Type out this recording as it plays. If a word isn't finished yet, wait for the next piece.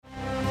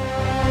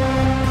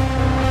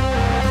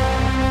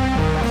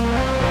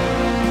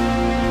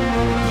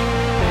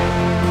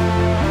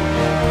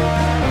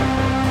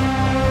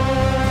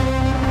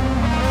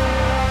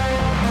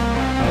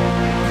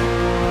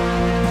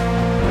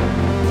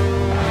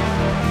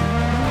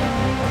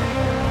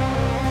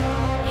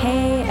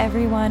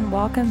everyone.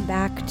 Welcome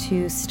back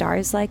to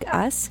Stars Like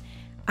Us.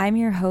 I'm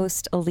your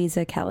host,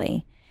 Aliza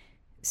Kelly.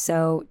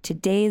 So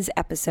today's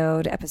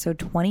episode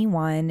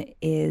 21,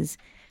 is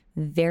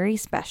very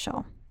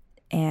special.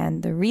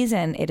 And the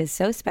reason it is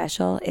so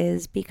special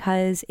is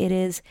because it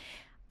is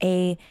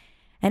an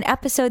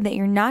episode that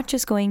you're not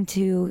just going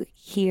to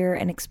hear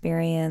and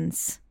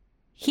experience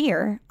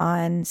here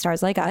on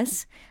Stars Like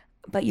Us,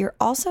 but you're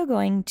also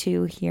going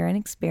to hear and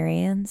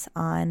experience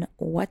on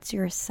What's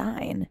Your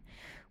Sign,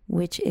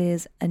 which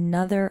is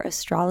another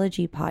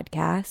astrology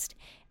podcast.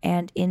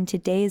 And in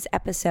today's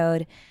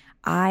episode,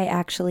 I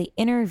actually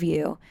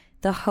interview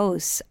the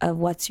hosts of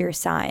What's Your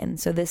Sign.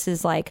 So this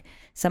is like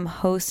some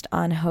host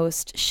on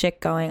host shit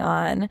going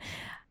on.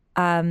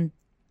 A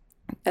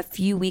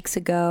few weeks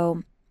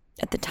ago,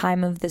 at the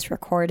time of this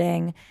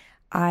recording,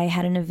 I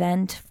had an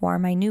event for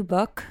my new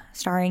book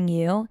starring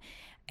you,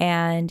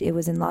 and it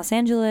was in Los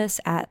Angeles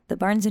at the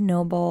Barnes &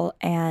 Noble,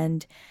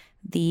 and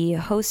the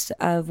host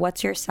of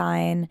What's Your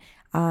Sign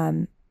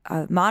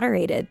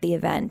moderated the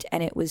event,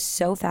 and it was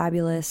so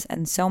fabulous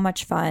and so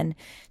much fun.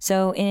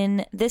 So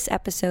in this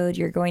episode,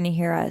 you're going to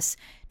hear us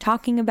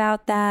talking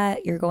about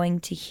that. You're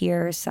going to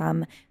hear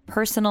some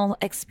personal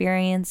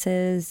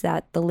experiences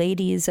that the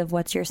ladies of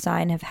What's Your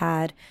Sign have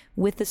had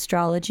with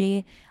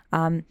astrology,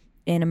 in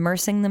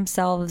immersing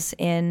themselves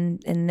in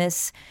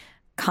this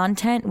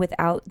content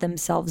without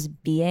themselves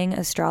being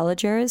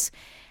astrologers.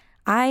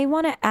 I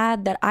want to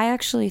add that I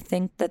actually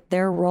think that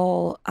their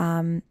role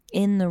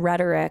in the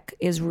rhetoric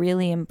is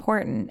really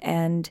important,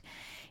 and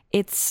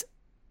it's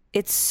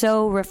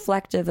so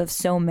reflective of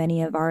so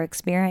many of our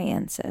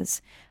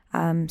experiences.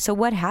 So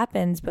what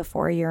happens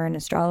before you're an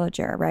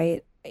astrologer,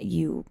 right?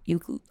 You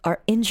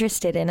are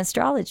interested in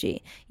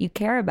astrology. You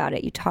care about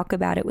it. You talk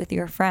about it with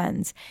your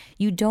friends.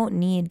 You don't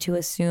need to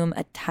assume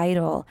a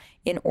title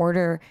in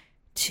order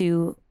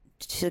to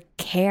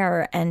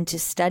care and to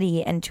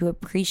study and to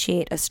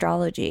appreciate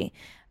astrology.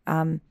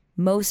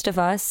 Most of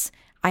us,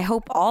 I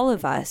hope all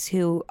of us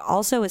who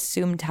also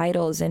assume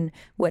titles in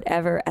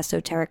whatever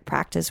esoteric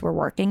practice we're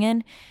working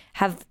in,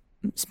 have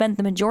spent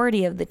the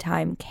majority of the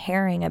time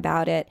caring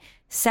about it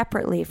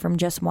separately from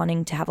just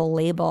wanting to have a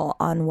label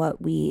on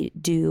what we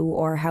do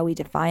or how we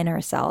define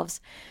ourselves.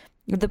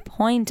 The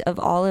point of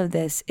all of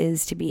this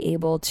is to be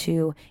able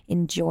to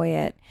enjoy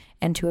it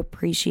and to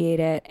appreciate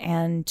it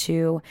and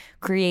to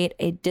create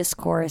a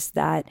discourse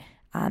that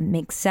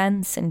makes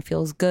sense and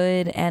feels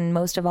good, and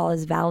most of all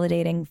is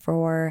validating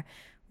for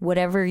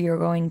whatever you're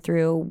going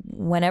through,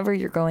 whenever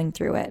you're going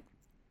through it.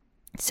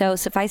 So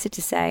suffice it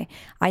to say,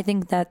 I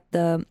think that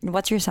the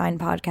What's Your Sign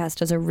podcast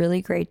does a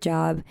really great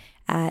job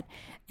at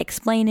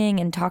explaining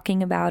and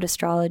talking about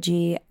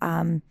astrology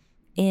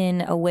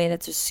in a way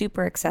that's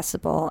super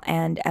accessible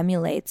and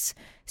emulates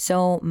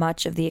so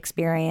much of the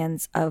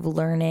experience of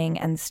learning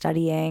and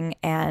studying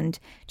and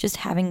just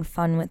having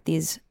fun with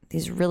these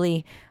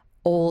really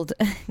old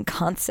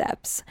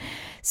concepts.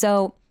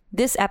 So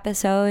this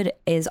episode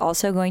is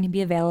also going to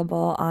be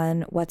available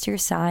on What's Your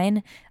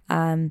Sign.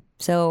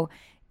 So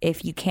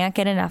if you can't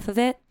get enough of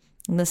it,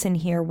 listen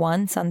here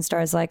once on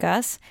Stars Like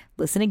Us,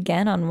 listen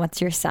again on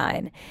What's Your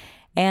Sign,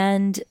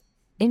 and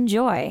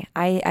enjoy.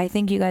 I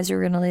think you guys are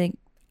really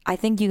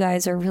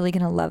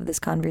going to love this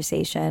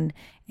conversation,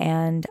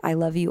 and I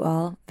love you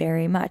all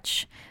very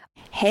much.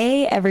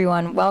 Hey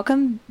everyone,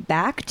 welcome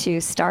back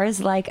to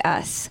Stars Like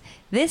Us.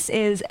 This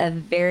is a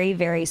very,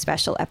 very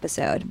special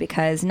episode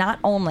because not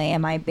only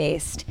am I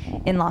based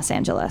in Los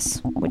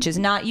Angeles, which is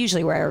not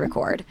usually where I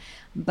record,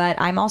 but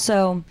I'm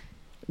also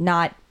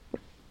not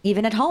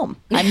even at home.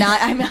 I'm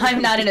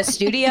not in a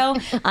studio.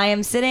 I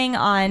am sitting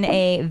on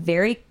a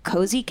very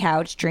cozy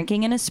couch,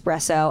 drinking an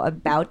espresso,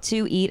 about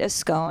to eat a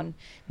scone,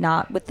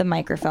 not with the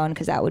microphone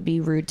because that would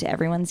be rude to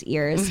everyone's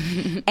ears.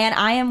 And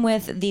I am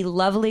with the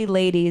lovely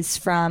ladies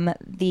from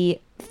the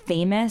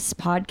famous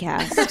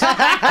podcast.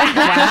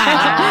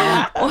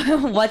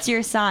 What's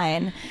Your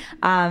Sign?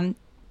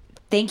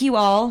 Thank you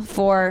all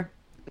for,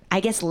 I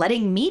guess,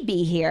 letting me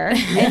be here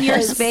in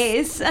your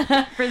space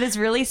for this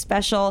really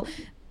special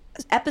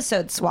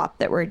episode swap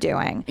that we're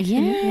doing.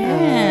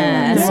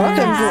 Yes.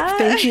 Welcome.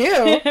 Thank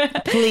you.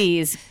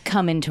 Please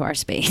come into our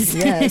space.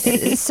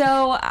 Yes.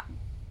 So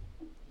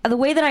the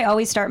way that I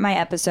always start my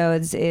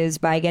episodes is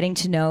by getting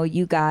to know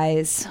you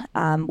guys,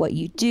 what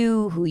you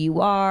do, who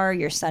you are,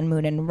 your sun,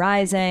 moon, and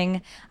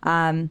rising.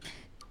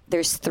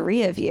 There's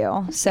 3 of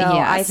you. So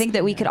Yes. I think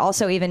that we could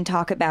also even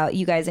talk about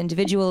you guys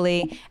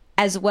individually,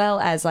 as well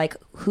as like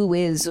who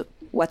is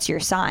What's Your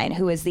Sign?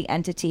 Who is the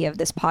entity of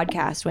this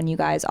podcast when you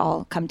guys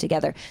all come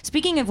together?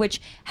 Speaking of which,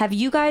 have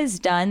you guys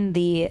done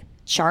the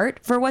chart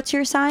for What's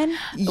Your Sign?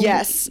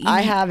 Yes,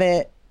 I have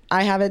it.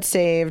 I have it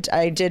saved.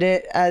 I did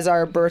it as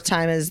our birth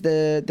time is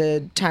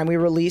the time we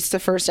released the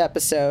first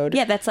episode.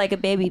 Yeah, that's like a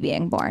baby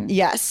being born.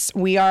 Yes,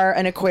 we are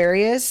an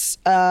Aquarius.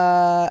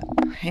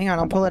 Hang on,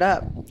 I'll pull it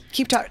up.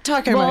 Keep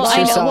talking amongst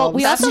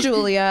yourselves. That's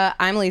Julia.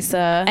 I'm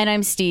Lisa. And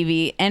I'm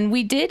Stevie. And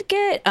we did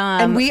get...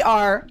 and we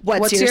are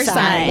What's Your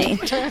Sign?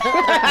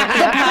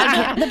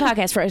 the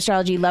podcast for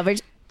astrology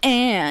lovers.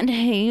 and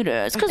hate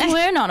us because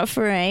we're not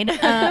afraid.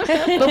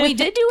 But we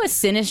did do a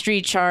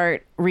synastry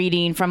chart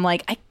reading from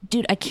like,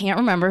 I can't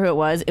remember who it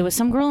was. It was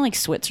some girl in like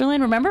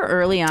Switzerland. Remember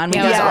early on? We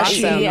Yeah, got, it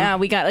was awesome. Yeah,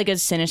 we got like a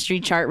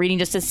synastry chart reading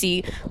just to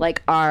see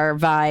like our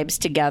vibes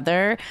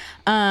together.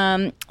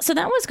 So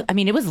that was, I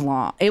mean, it was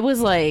long. It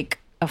was like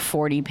a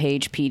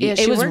 40-page PDF. Yeah,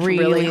 she it was worked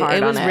really hard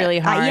It was on it. really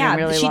hard. Yeah, and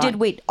really she long. did.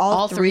 Wait,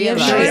 all three of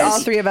us. She us. read all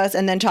three of us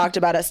and then talked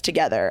about us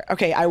together.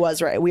 Okay, I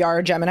was right. We are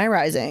a Gemini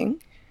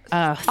rising.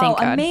 Thank Oh,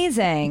 God.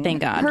 amazing!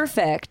 Thank God.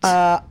 Perfect.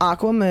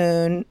 Aqua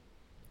moon,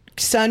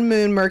 sun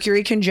moon,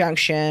 Mercury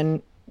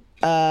conjunction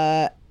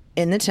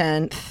in the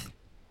 10th.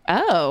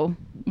 Oh,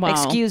 wow.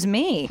 Excuse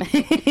me.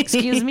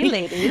 Excuse me,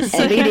 ladies.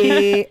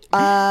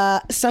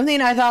 NBD.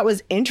 Something I thought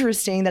was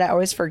interesting that I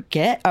always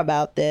forget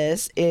about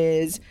this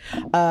is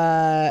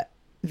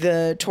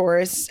the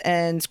Taurus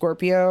and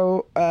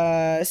Scorpio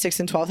 6th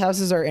and 12th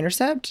houses are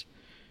intercept.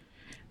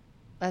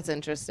 That's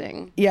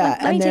interesting. Yeah.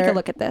 Let me take a they're-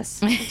 look at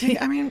this.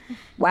 I mean,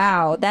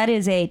 Wow, that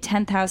is a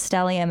 10th house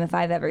stellium if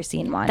I've ever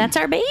seen one. That's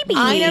our baby.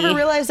 I never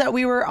realized that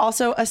we were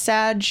also a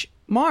Sag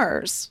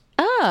Mars.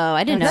 Oh,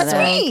 I didn't know That's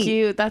that. me.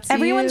 Cute. That's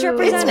Everyone's you.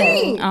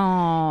 represented.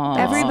 Oh,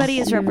 Everybody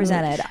is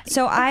represented.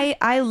 So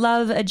I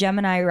love a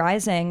Gemini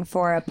rising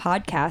for a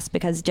podcast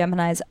because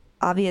Gemini is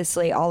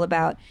obviously all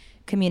about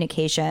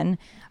communication.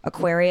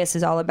 Aquarius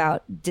is all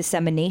about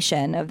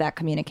dissemination of that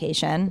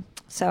communication.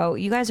 So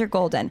you guys are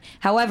golden.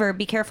 However,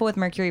 be careful with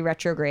Mercury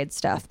retrograde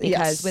stuff because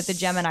Yes. with the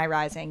Gemini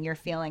rising, you're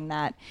feeling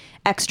that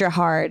extra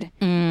hard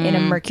in a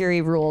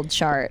Mercury ruled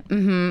chart.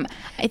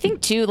 I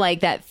think too, like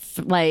that,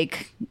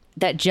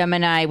 that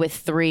Gemini with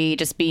 3,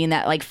 just being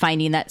that, like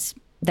finding that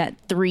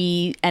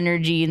 3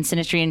 energy and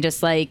synastry, and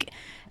just like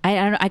I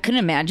don't know, I couldn't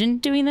imagine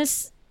doing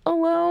this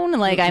alone.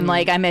 Like I'm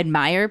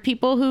admire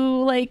people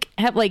who like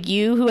have like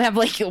you who have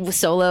like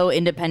solo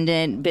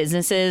independent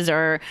businesses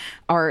or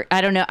I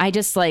don't know. I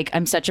just like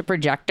I'm such a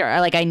projector.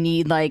 I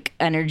need like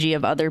energy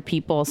of other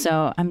people.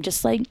 So I'm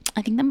just like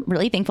I think I'm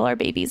really thankful our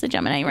baby's a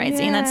Gemini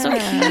rising. That's so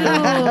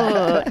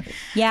cute.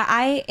 Yeah,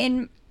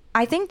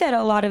 I think that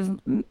a lot of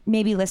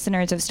maybe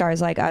listeners of Stars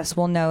Like Us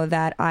will know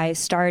that I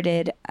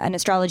started an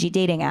astrology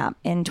dating app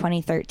in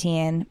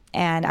 2013,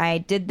 and I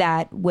did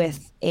that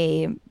with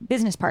a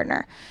business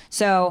partner.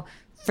 So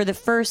for the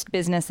first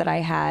business that I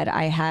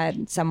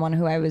had someone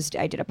who I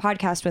did a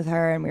podcast with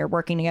her, and we were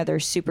working together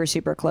super,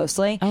 super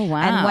closely. Oh,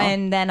 wow. And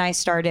when then I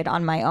started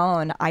on my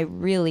own, I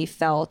really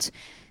felt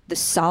the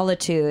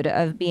solitude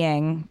of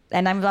being,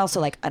 and I'm also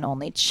like an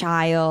only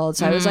child,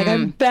 so I was like,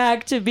 I'm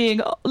back to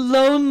being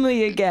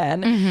lonely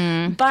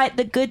again. But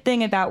the good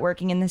thing about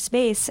working in this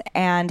space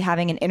and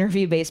having an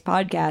interview-based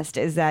podcast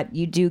is that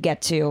you do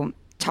get to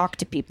talk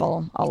to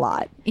people a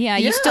lot. Yeah,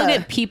 you still Yeah.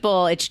 get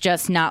people. It's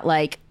just not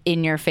like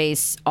in your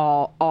face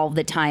all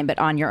the time, but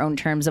on your own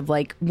terms of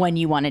like when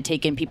you want to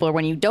take in people or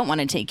when you don't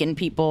want to take in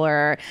people,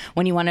 or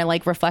when you want to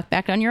like reflect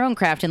back on your own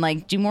craft and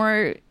like do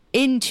more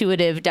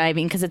intuitive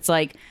diving. Because it's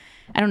like,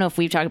 I don't know if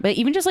we've talked, but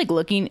even just like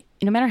looking,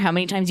 no matter how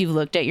many times you've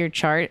looked at your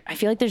chart, I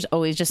feel like there's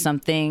always just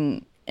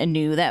something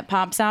new that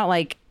pops out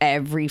like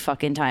every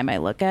fucking time I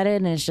look at it,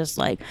 and it's just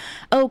like,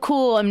 oh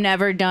cool, I'm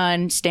never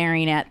done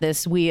staring at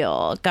this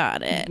wheel.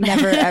 Got it.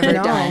 Never ever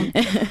No. done.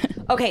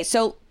 Okay,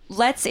 so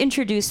let's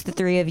introduce the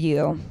three of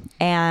you,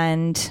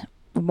 and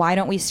why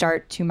don't we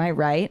start to my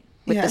right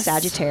with the Yes.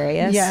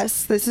 Sagittarius?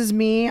 Yes, this is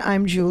me.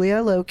 I'm Julia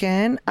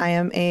Loken. I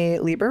am a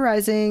Libra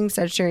rising,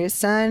 Sagittarius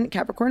sun,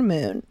 Capricorn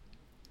moon.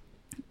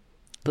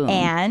 Boom.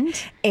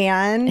 And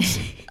And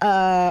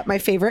my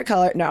favorite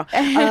color, no.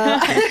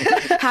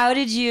 how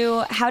did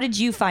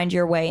you find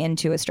your way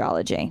into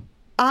astrology?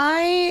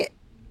 I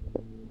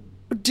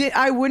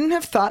wouldn't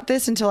have thought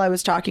this until I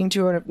was talking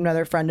to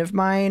another friend of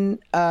mine.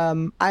 I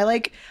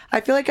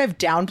feel like I've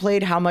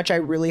downplayed how much I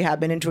really have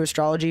been into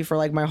astrology for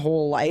like my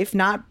whole life.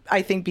 Not,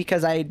 I think,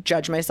 because I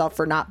judge myself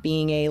for not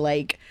being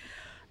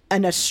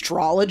an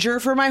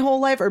astrologer for my whole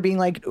life, or being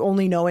like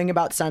only knowing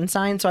about sun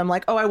signs. So I'm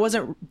like, oh, I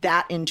wasn't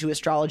that into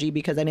astrology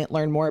because I didn't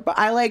learn more. But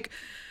I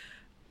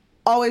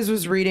always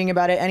was reading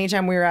about it.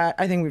 Anytime we were at,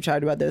 I think we've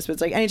talked about this, but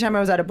it's like anytime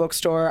I was at a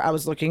bookstore, I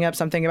was looking up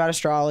something about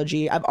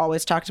astrology. I've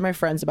always talked to my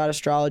friends about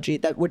astrology,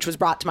 which was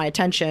brought to my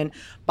attention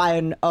by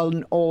an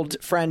old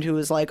friend who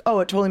was like, oh,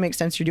 it totally makes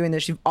sense you're doing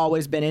this. You've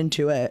always been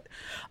into it.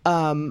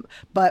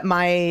 But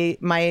my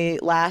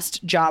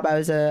last job, I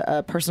was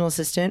a personal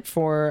assistant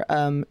for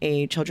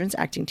a children's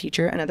acting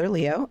teacher, another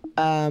Leo.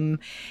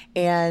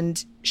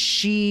 And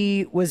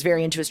she was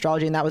very into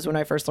astrology, and that was when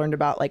I first learned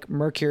about like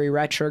Mercury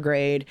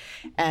retrograde,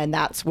 and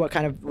that's what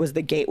kind of was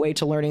the gateway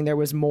to learning there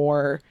was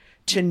more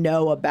to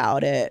know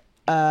about it.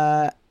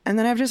 And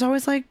then I've just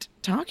always liked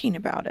talking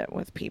about it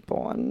with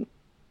people, and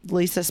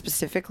Lisa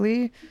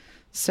specifically.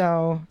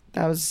 So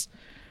that was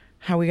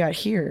how we got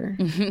here.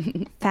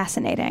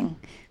 Fascinating.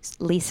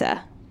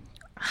 Lisa.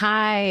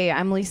 Hi,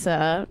 I'm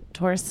Lisa,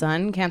 Taurus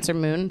sun, Cancer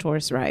moon,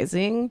 Taurus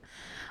rising.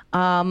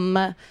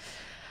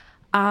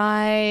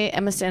 I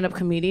am a stand-up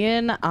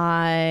comedian.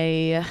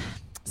 I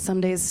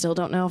some days still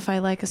don't know if I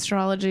like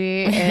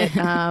astrology.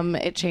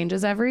 It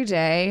changes every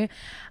day.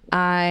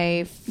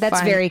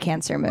 That's very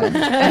Cancer moon.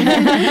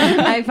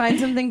 I find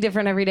something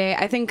different every day.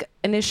 I think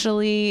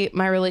initially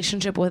my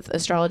relationship with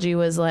astrology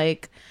was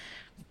like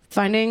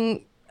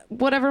finding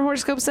whatever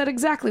horoscope said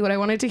exactly what I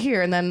wanted to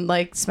hear, and then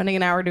like spending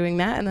an hour doing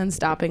that, and then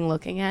stopping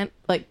looking at,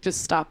 like,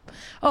 just stop.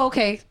 Oh,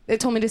 okay,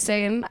 it told me to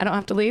stay in. I don't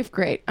have to leave.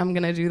 Great, I'm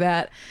gonna do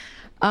that.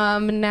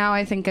 Now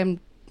I think I'm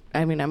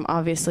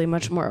obviously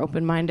much more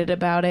open-minded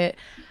about it.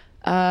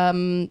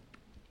 My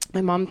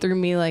mom threw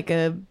me like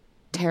a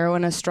tarot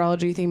and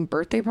astrology themed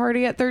birthday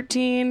party at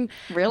 13.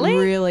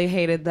 Really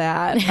hated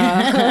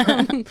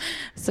that.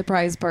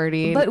 Surprise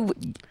party. But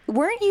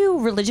weren't you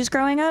religious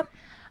growing up?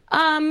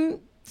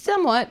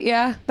 Somewhat,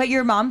 yeah. But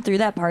your mom threw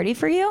that party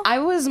for you? I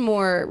was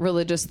more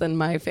religious than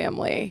my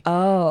family.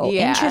 Oh,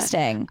 Yeah.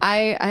 interesting.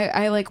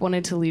 I like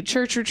wanted to lead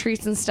church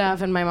retreats and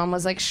stuff, and my mom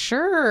was like,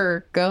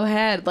 sure, go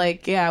ahead.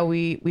 Like, yeah,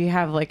 we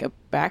have like a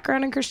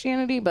background in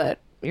Christianity, but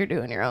you're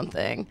doing your own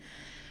thing.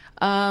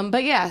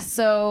 But yeah,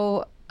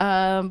 so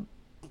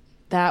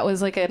that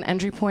was like an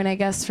entry point, I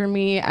guess, for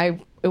me.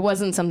 It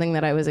wasn't something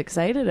that I was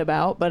excited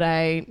about, but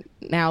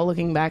now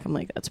looking back, I'm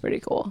like, that's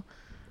pretty cool.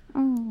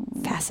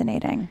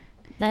 Fascinating.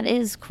 That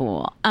is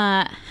cool.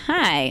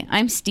 Hi,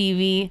 I'm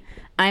Stevie.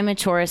 I'm a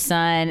Taurus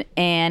sun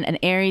and an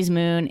Aries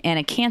moon and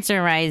a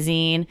Cancer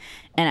rising,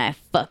 and I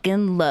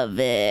fucking love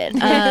it.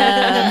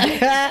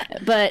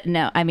 But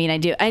no, I mean, I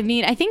do. I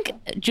mean, I think,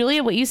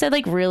 Julia, what you said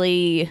like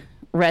really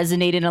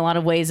resonated in a lot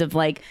of ways of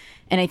like,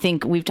 and I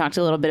think we've talked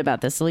a little bit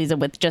about this, Eliza,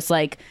 with just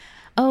like,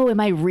 oh, am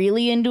I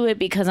really into it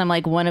because I'm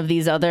like one of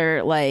these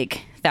other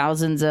like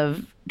thousands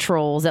of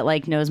trolls that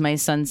like knows my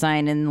sun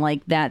sign and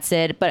like that's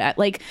it. But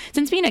like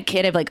since being a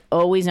kid, I've like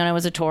always known I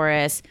was a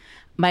Taurus.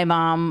 My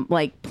mom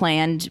like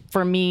planned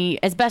for me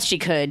as best she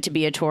could to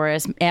be a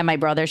Taurus, and my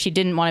brother. She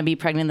didn't want to be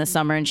pregnant in the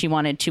summer, and she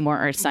wanted 2 more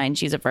earth signs.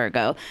 She's a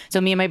Virgo.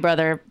 So me and my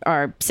brother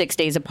are 6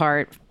 days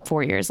apart,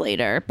 4 years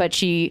later. But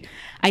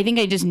I think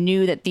I just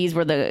knew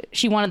that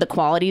she wanted the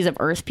qualities of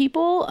earth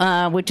people,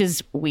 which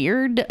is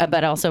weird,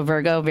 but also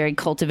Virgo, very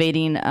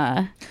cultivating.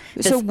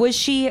 So was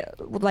she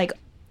like,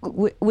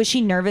 was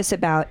she nervous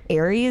about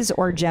Aries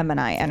or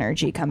Gemini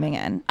energy coming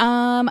in?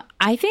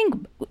 I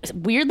think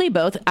weirdly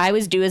both. I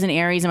was due as an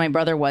Aries and my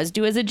brother was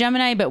due as a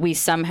Gemini, but we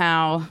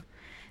somehow,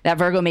 that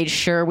Virgo made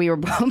sure we were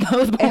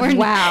both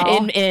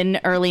born in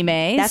early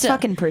May. That's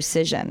fucking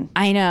precision.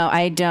 I know.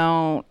 I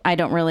don't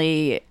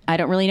really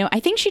know.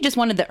 I think she just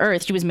wanted the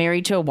earth. She was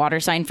married to a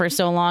water sign for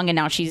so long, and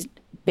now she's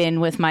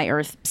been with my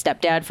earth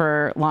stepdad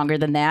for longer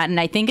than that. And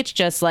I think it's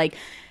just like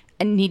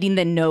needing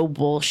the no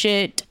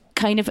bullshit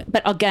kind of.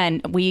 But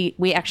again, we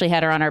actually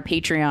had her on our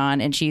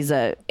Patreon, and she's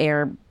a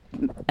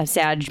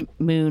Sag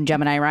moon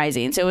Gemini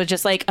rising. So it was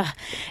just like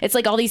it's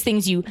like all these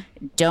things you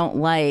don't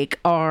like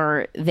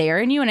are there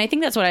in you. And I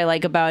think that's what I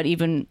like about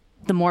even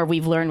the more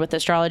we've learned with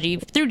astrology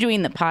through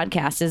doing the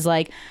podcast is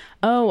like,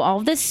 oh,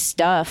 all this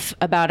stuff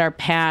about our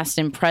past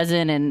and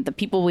present and the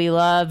people we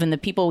love and the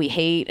people we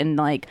hate and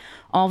like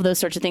all of those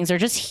sorts of things are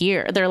just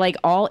here. They're like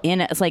all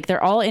in us. Like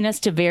they're all in us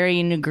to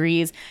varying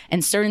degrees,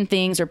 and certain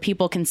things or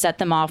people can set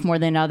them off more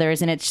than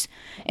others.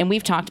 And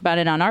we've talked about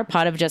it on our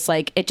pod of just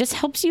like, it just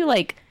helps you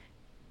like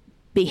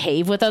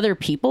behave with other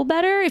people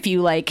better if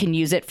you like can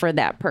use it for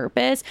that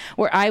purpose.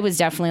 Where I was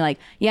definitely like,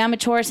 yeah, I'm a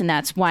Taurus, and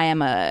that's why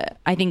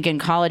I think in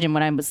college and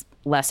when I was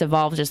less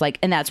evolved, just like,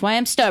 and that's why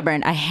I'm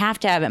stubborn. I have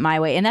to have it my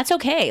way, and that's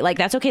okay. Like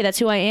that's okay. That's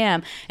who I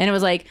am. And it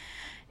was like,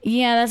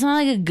 yeah, that's not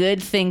like a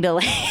good thing to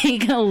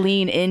like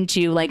lean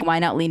into. Like, why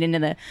not lean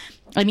into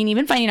I mean,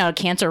 even finding out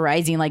Cancer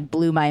rising like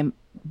blew my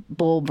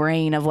bull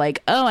brain of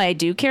like, oh, I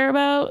do care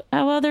about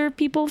how other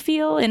people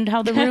feel and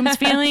how the room's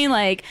feeling.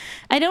 Like,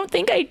 I don't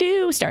think I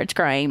do. Starts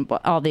crying,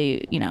 all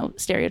the,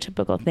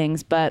 stereotypical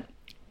things. But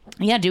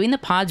yeah, doing the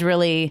pods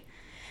really,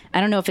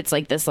 I don't know if it's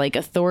like this like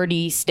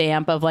authority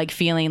stamp of like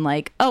feeling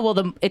like, oh,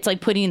 well, it's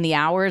like putting in the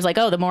hours. Like,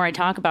 oh, the more I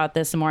talk about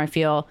this, the more I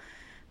feel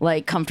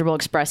like comfortable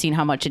expressing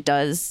how much it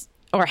does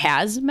or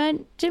has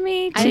meant to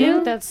me too. I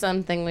think that's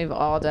something we've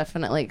all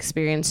definitely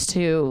experienced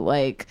too.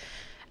 Like,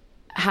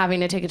 having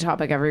to take a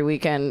topic every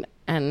weekend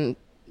and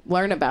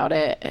learn about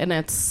it, and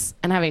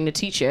having to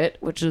teach it,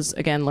 which is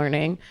again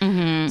learning.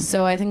 Mm-hmm.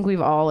 So I think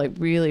we've all like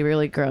really,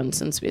 really grown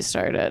since we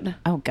started.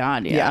 Oh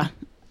God, yeah.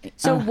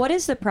 So what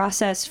is the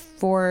process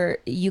for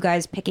you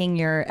guys picking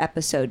your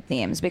episode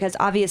themes? Because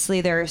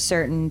obviously there are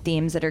certain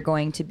themes that are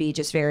going to be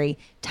just very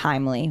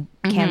timely.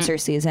 Cancer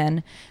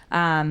season.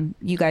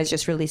 You guys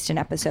just released an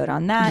episode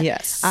on that.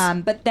 Yes.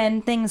 But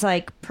then things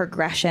like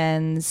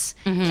progressions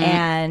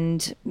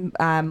and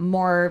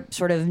more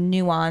sort of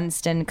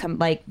nuanced and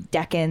like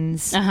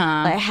decans.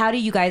 Like, how do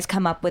you guys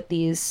come up with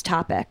these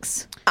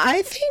topics?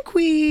 I think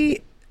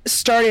we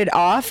started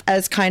off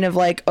as kind of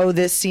like, oh,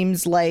 this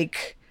seems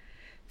like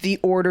the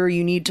order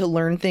you need to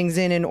learn things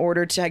in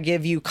order to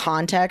give you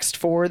context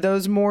for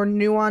those more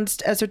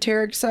nuanced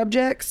esoteric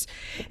subjects.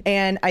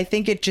 And I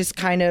think it just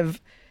kind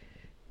of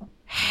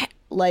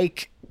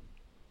like,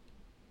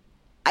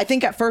 I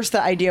think at first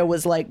the idea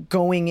was like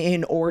going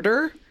in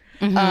order.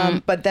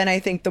 But then I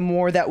think the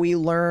more that we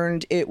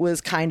learned, it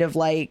was kind of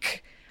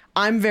like,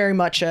 I'm very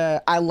much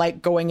I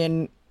like going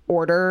in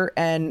order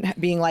and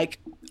being like,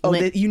 oh,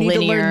 you need to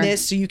linear. learn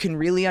this so you can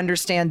really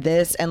understand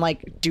this, and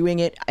like doing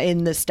it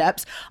in the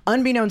steps.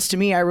 Unbeknownst to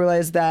me, I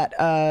realized that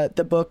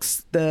the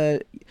books,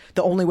 the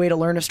only way to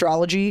learn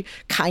astrology,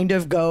 kind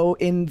of go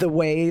in the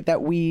way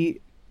that we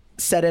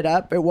set it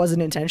up. It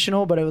wasn't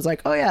intentional, but it was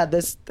like, oh yeah,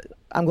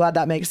 I'm glad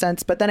that makes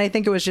sense. But then I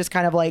think it was just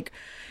kind of like,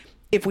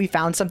 if we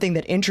found something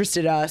that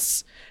interested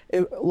us,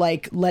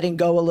 like letting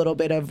go a little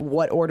bit of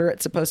what order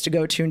it's supposed to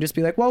go to, and just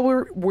be like, well,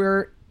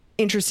 we're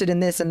interested in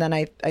this. And then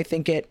I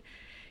think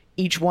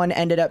each one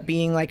ended up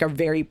being like a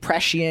very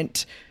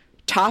prescient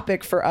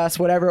topic for us,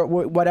 whatever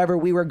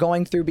we were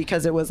going through,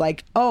 because it was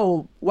like,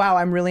 oh wow,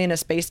 I'm really in a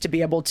space to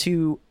be able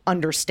to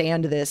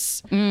understand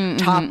this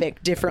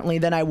topic differently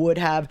than I would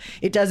have.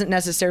 It doesn't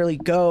necessarily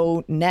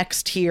go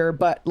next here,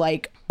 but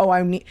like,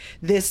 oh,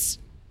 this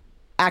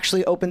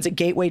actually opens a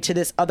gateway to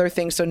this other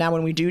thing. So now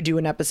when we do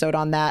an episode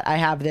on that, I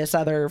have this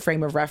other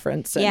frame of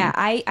reference. Yeah,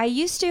 I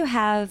used to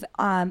have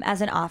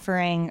as an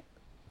offering,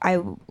 I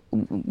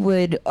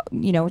would,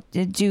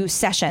 do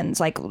sessions,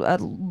 like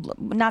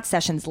not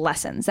sessions,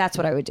 lessons. That's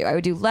what I would do. I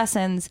would do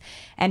lessons,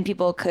 and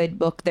people could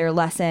book their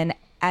lesson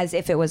as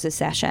if it was a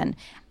session.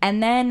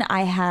 And then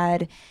I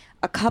had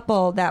a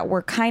couple that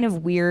were kind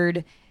of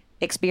weird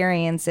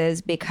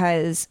experiences,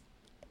 because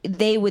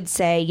they would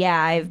say,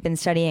 yeah, I've been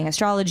studying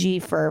astrology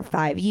for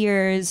 5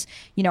 years.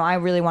 I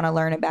really want to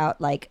learn about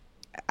like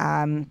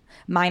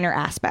minor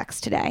aspects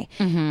today.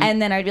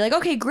 And then I'd be like,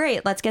 okay,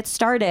 great, let's get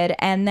started.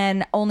 And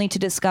then only to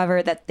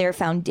discover that their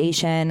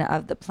foundation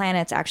of the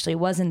planets actually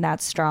wasn't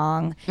that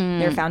strong.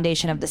 Their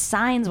foundation of the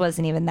signs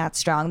wasn't even that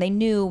strong. They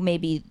knew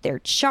maybe their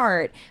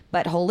chart,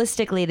 but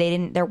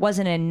holistically there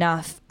wasn't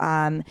enough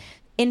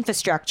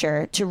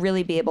infrastructure to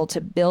really be able to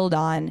build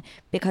on,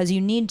 because you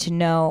need to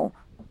know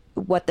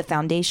what the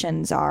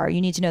foundations are.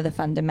 You need to know the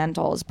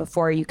fundamentals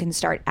before you can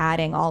start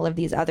adding all of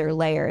these other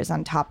layers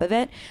on top of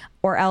it,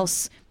 or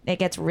else it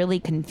gets really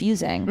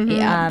confusing.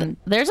 Yeah,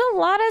 there's a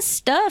lot of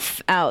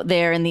stuff out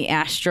there in the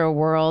astro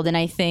world, and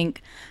I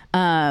think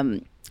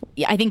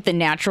the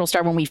natural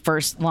start when we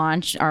first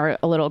launched our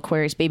little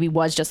Aquarius baby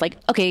was just like,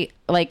 okay,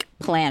 like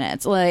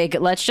planets, like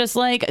let's just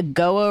like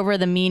go over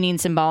the meaning,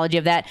 symbology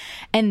of that,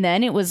 and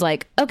then it was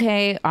like,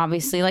 okay,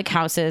 obviously like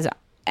houses,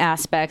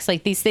 aspects,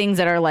 like these things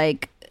that are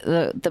like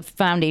the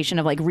foundation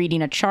of like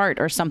reading a chart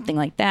or something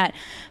like that.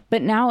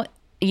 But now,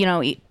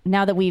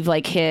 now that we've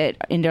like hit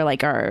into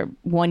like our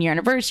 1 year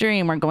anniversary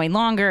and we're going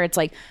longer, it's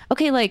like,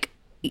 okay, like,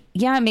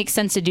 yeah, it makes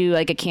sense to do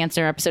like a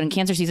Cancer episode in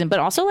Cancer season, but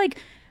also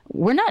like,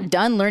 we're not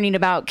done learning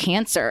about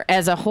Cancer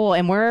as a whole,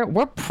 and we're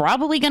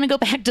probably going to go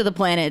back to the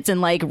planets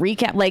and like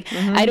recap. Like,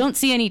 I don't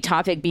see any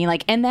topic being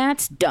like, and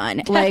that's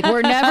done. Like,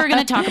 we're never going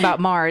to talk about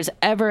Mars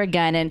ever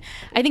again. And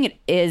I think it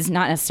is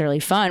not necessarily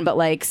fun, but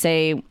like,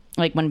 say,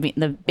 like when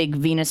the big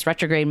Venus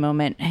retrograde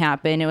moment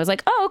happened, it was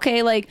like, oh,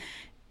 okay, like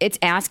it's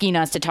asking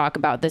us to talk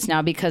about this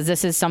now, because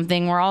this is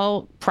something we're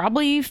all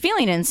probably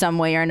feeling in some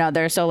way or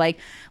another. So like,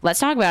 let's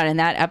talk about it. And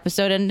that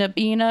episode ended up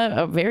being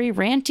a very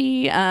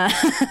ranty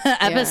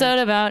episode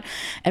about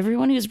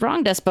everyone who's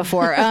wronged us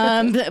before,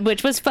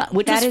 which was fun.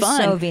 That is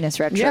so Venus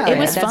retrograde. It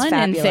was That's fun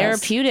fabulous. and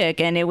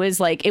therapeutic. And it was,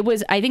 I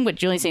think what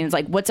Julie's saying is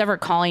like, what's ever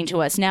calling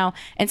to us now.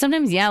 And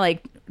sometimes, yeah,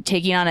 like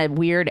taking on a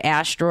weird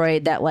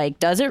asteroid that like,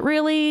 does it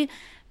really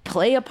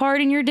play a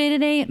part in your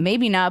day-to-day?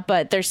 Maybe not,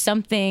 but there's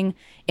something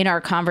in our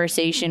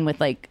conversation with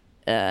like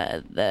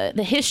the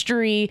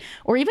history,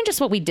 or even just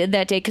what we did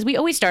that day, because we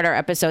always start our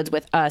episodes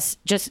with us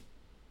just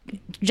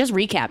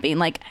recapping,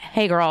 like,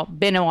 hey girl,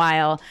 been a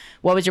while,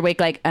 what was your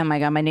week like? Oh my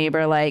god, my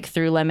neighbor like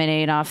threw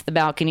lemonade off the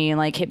balcony and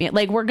like hit me.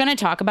 Like, we're gonna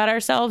talk about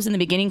ourselves in the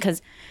beginning,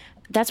 because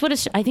that's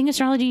what I think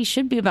astrology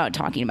should be about,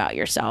 talking about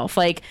yourself.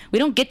 Like, we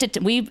don't get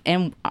to,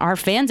 and our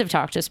fans have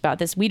talked to us about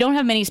this, we don't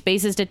have many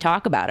spaces to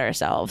talk about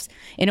ourselves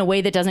in a way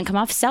that doesn't come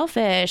off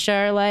selfish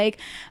or like,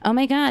 oh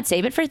my God,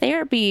 save it for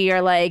therapy,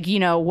 or like,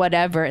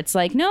 whatever. It's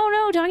like,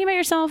 no, talking about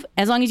yourself,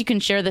 as long as you can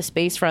share the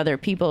space for other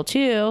people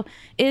too,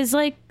 is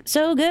like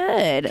so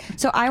good.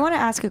 So I want to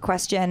ask a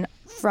question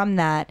from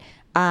that,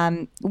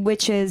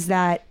 which is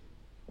that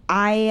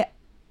I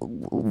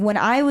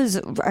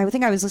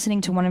think I was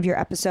listening to one of your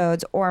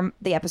episodes, or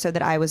the episode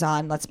that I was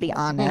on. Let's be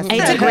honest.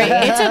 It's a great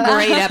episode.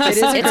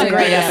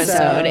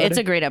 It's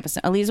a great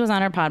episode. Elise was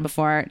on our pod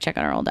before. Check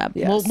out our old app.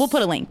 Yes. We'll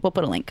put a link.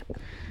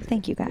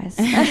 Thank you guys.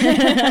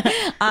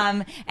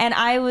 And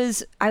I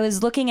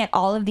was looking at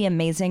all of the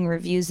amazing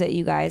reviews that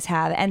you guys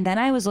have, and then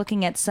I was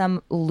looking at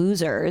some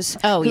losers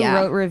who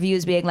wrote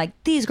reviews being like,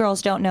 these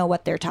girls don't know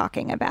what they're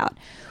talking about.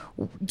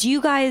 Do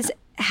you guys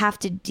have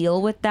to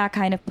deal with that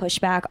kind of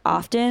pushback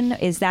often?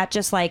 Is that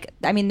just like,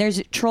 I mean,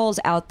 there's trolls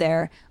out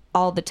there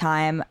all the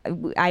time.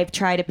 I've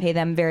tried to pay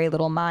them very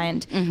little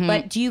mind.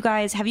 But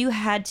have you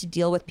had to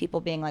deal with people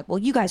being like, well,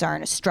 you guys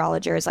aren't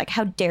astrologers, like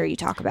how dare you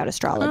talk about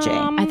astrology?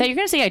 I thought you were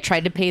gonna say I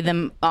tried to pay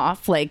them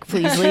off, like,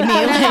 please leave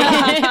me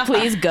alone.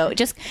 Please go,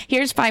 just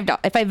here's $5.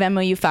 If I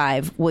Venmo you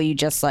 $5, will you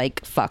just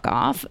like fuck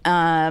off?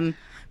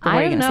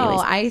 I don't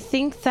know. I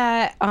think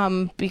that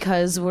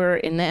because we're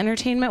in the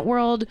entertainment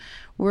world,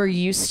 we're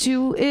used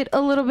to it a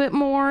little bit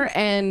more.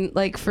 And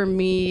like for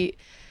me,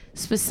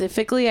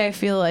 specifically, I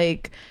feel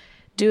like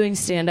doing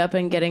stand-up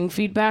and getting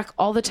feedback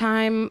all the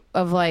time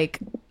of like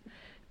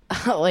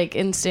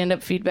in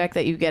stand-up feedback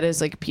that you get is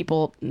like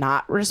people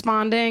not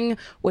responding,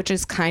 which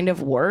is kind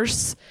of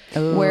worse.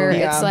 Where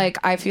it's like,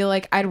 I feel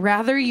like I'd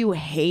rather you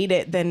hate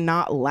it than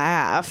not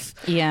laugh.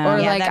 Yeah. Or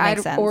Yeah, like that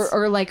makes sense.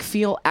 or like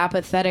feel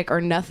apathetic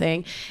or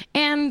nothing.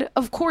 And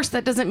of course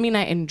that doesn't mean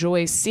I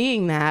enjoy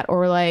seeing that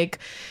or like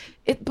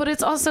it, but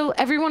it's also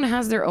everyone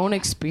has their own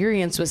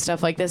experience with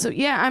stuff like this. So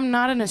yeah, I'm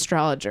not an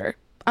astrologer.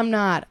 I'm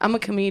a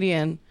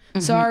comedian.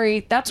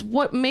 Sorry, that's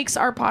what makes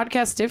our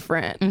podcast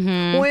different.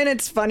 Well, and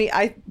it's funny.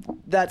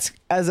 That's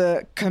as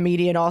a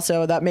comedian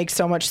also, that makes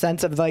so much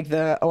sense of like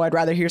I'd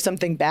rather hear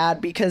something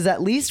bad, because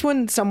at least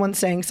when someone's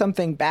saying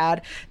something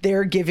bad,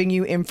 they're giving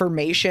you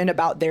information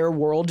about their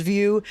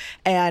worldview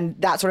and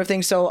that sort of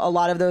thing. So a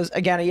lot of those,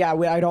 again,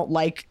 I don't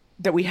like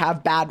that we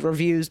have bad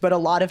reviews, but a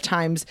lot of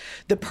times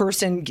the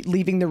person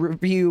leaving the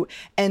review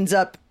ends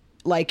up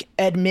like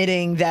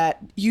admitting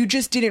that you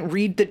just didn't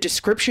read the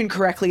description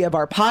correctly of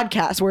our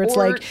podcast, where it's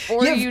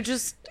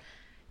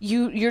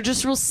you're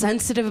just real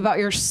sensitive about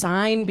your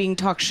sign being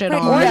talked shit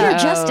on. Or you're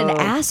just an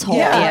asshole.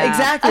 Yeah,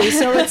 exactly.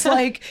 So it's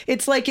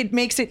like it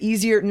makes it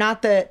easier.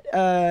 Not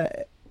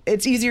that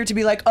it's easier to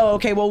be like, oh,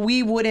 okay, well,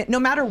 we wouldn't, no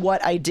matter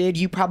what I did,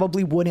 you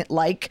probably wouldn't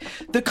like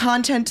the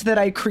content that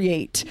I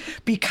create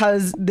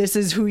because this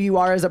is who you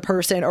are as a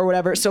person or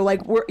whatever. So like,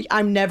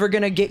 I'm never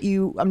going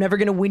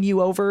to win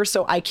you over.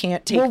 So I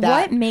can't take that.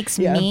 What makes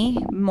me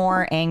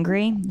more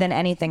angry than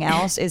anything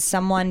else is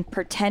someone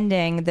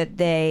pretending that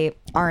they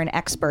are an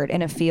expert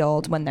in a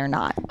field when they're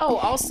not. Oh,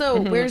 also,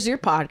 where's your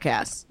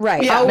podcast?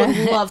 Right. I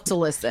would love to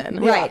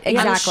listen. Right, exactly.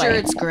 I'm sure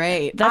it's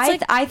great.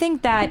 I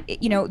think that,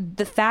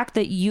 the fact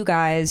that you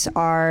guys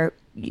are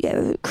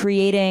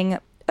creating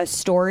a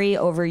story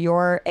over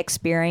your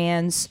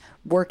experience,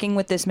 working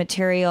with this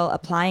material,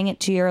 applying it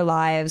to your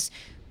lives,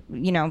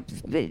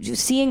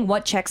 seeing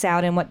what checks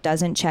out and what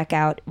doesn't check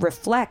out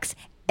reflects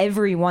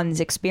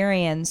everyone's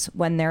experience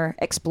when they're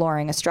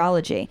exploring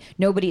astrology.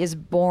 Nobody is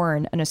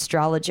born an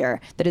astrologer.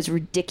 That is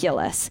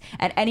ridiculous.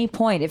 At any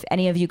point, if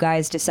any of you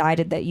guys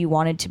decided that you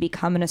wanted to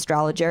become an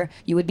astrologer,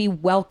 you would be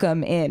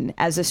welcome in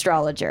as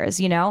astrologers,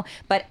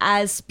 But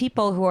as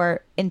people who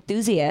are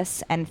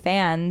enthusiasts and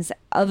fans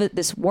of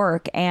this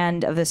work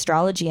and of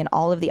astrology and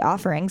all of the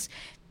offerings,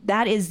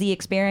 that is the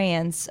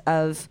experience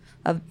of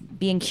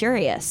being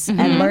curious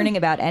and learning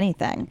about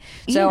anything.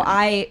 So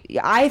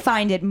I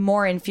find it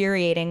more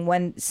infuriating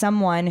when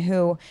someone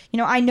who,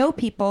 I know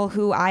people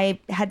who I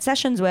had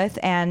sessions with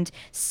and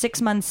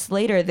 6 months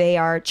later they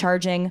are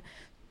charging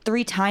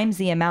 3 times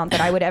the amount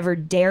that I would ever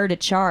dare to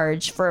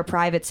charge for a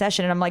private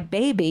session. And I'm like,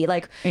 baby,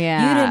 like you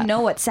didn't know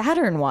what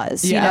Saturn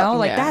was,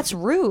 that's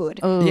rude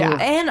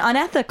and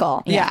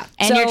unethical. Yeah.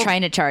 And So- you're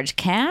trying to charge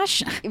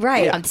cash?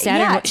 Right.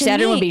 Saturn, to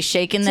Saturn me- would be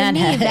shaking to that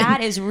me, head.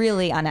 That is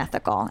really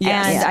unethical.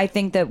 Yes. And Yeah. I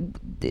think that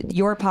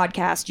your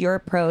podcast, your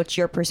approach,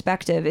 your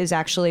perspective is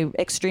actually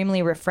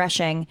extremely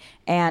refreshing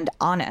and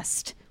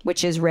honest,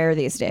 which is rare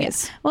these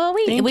days. Well,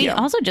 we you.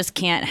 also just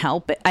can't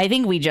help it. I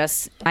think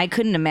I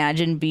couldn't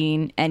imagine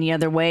being any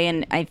other way.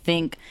 And I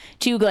think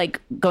too, like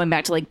going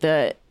back to like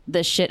the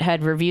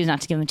shithead reviews,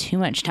 not to give them too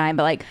much time,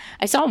 but like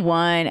I saw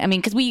one,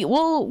 because we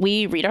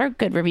read our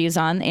good reviews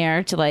on the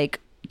air to like,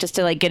 just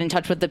to like get in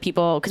touch with the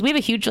people, because we have a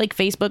huge like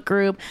Facebook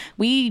group.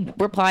 We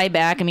reply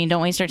back.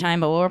 Don't waste our time,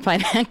 but we'll reply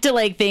back to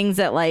like things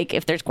that like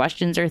if there's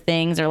questions or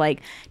things or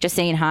like just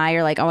saying hi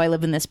or like, oh, I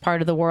live in this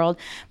part of the world.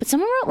 But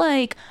someone wrote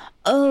like,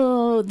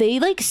 oh, they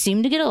like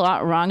seem to get a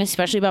lot wrong,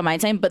 especially about my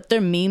time, but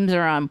their memes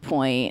are on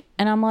point.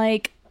 And I'm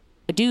like,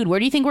 dude, where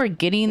do you think we're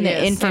getting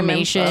the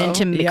information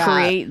to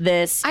create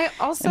this? I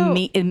also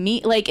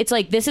like it's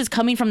like this is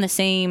coming from the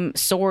same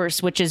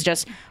source, which is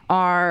just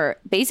our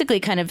basically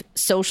kind of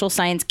social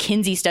science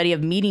Kinsey study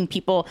of meeting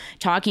people,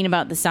 talking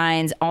about the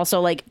signs,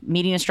 also like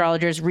meeting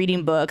astrologers,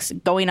 reading books,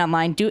 going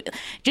online,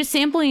 just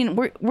sampling.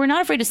 We're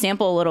not afraid to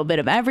sample a little bit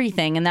of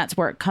everything, and that's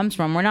where it comes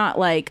from. We're not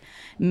like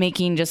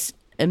making just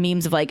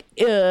memes of like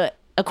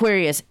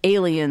Aquarius,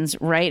 aliens,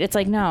 right? It's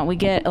like, no, we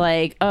get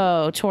like,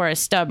 oh, Taurus,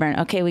 stubborn.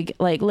 Okay, we get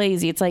like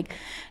lazy. It's like,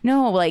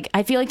 no, like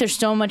I feel like there's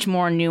so much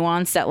more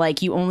nuance that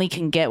like you only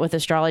can get with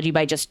astrology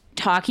by just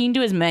talking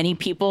to as many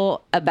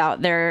people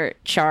about their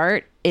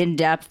chart in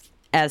depth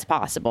as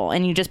possible,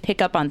 and you just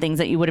pick up on things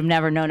that you would have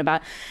never known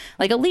about,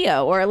 like a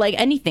Leo or like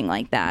anything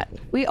like that.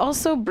 we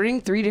also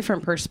bring 3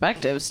 different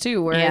perspectives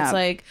too, where it's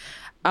like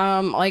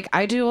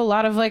I do a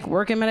lot of like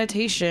work and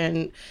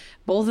meditation.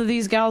 Both of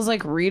these gals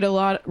like read a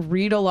lot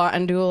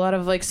and do a lot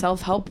of like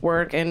self-help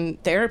work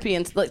and therapy,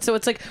 and like so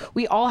it's like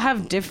we all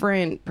have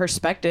different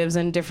perspectives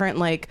and different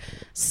like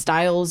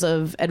styles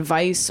of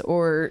advice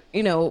or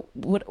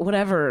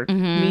whatever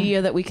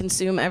media that we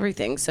consume,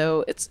 everything.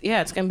 So it's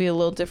gonna be a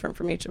little different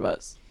from each of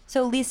us.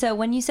 So Lisa,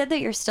 when you said that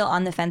you're still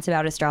on the fence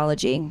about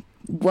astrology,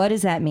 what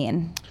does that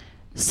mean?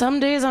 Some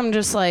days I'm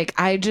just like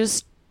I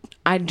just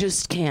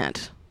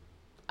can't.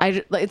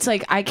 It's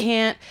like I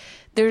can't.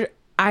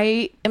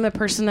 I am a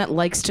person that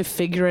likes to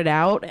figure it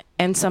out,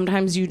 and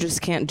sometimes you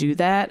just can't do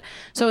that.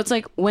 So it's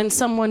like when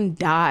someone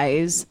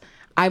dies,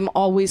 I'm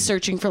always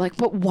searching for like,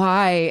 but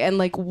why? And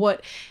like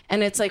what?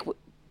 And it's like,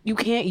 you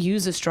can't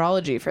use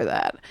astrology for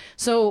that.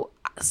 So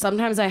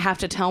sometimes I have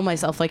to tell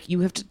myself, like,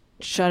 you have to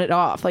shut it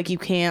off. Like, you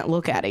can't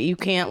look at it. You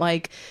can't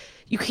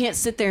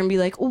sit there and be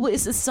like, oh,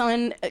 is the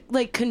sun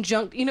like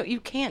conjunct? You know, you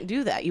can't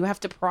do that. You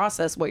have to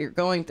process what you're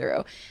going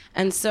through.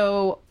 And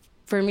so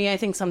for me, I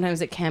think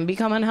sometimes it can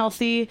become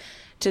unhealthy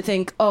to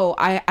think, oh,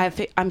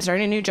 I'm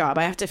starting a new job.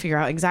 I have to figure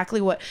out exactly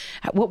what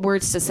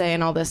words to say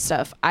and all this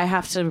stuff. I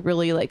have to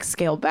really like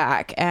scale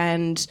back.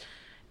 And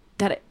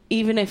that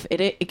even if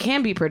it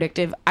can be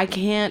predictive, I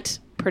can't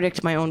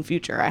predict my own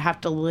future. I have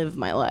to live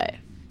my life.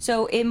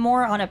 So it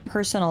more on a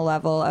personal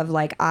level of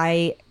like,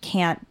 I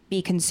can't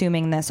be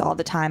consuming this all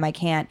the time. I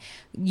can't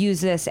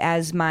use this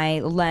as my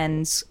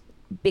lens,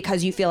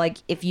 because you feel like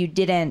if you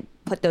didn't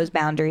put those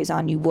boundaries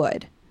on, you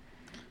would.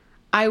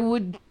 I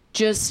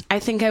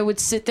think I would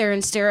sit there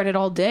and stare at it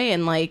all day,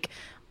 and like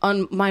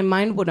my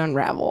mind would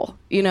unravel,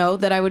 you know,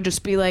 that I would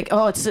just be like,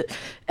 oh, it's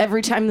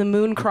every time the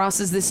moon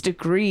crosses this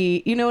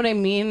degree, you know what I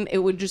mean?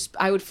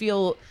 I would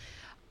feel,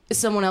 is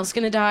someone else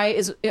going to die?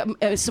 Is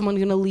someone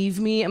going to leave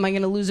me? Am I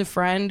going to lose a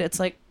friend? It's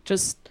like,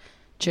 just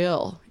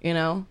chill, you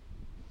know?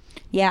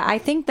 Yeah, I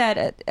think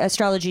that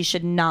astrology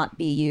should not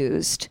be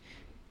used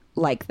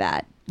like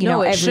that. You No,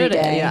 know, it every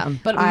shouldn't. day. Yeah.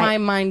 But my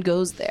mind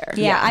goes there.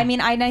 Yeah, I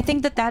mean, I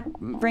think that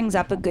brings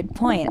up a good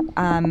point.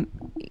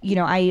 You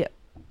know, I,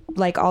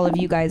 like all of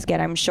you guys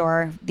get, I'm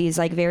sure, these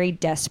like very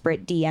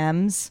desperate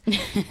DMs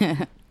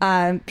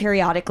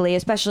periodically,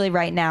 especially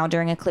right now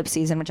during eclipse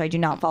season, which I do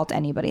not fault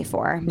anybody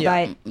for.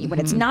 Yeah. But when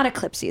it's not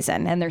eclipse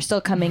season and they're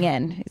still coming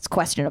in, it's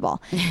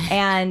questionable.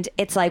 And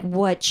it's like,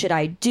 what should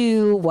I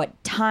do?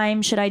 What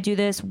time should I do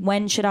this?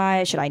 When should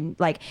I? Should I,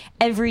 like,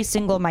 every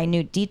single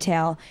minute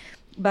detail?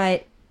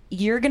 But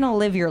you're going to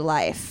live your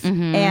life,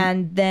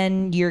 and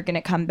then you're going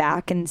to come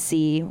back and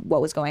see what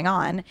was going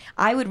on.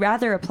 I would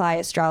rather apply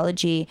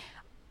astrology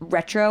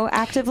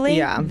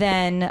retroactively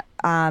than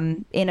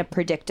in a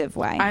predictive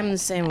way. I'm the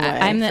same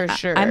way, for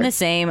sure. I'm the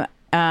same.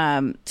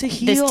 To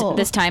heal.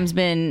 This time's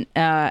been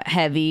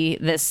heavy.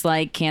 This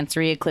like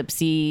Cancer-y,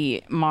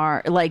 eclipsey,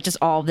 like just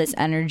all of this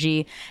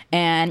energy.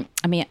 And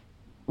I mean,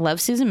 love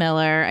Susan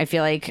Miller. I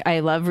feel like I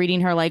love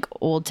reading her like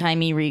old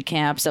timey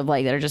recaps of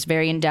like that are just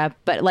very in depth.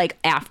 But like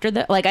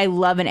I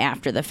love an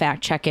after the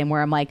fact check in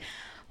where I'm like,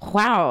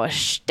 wow,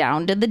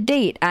 down to the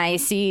date. I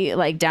see,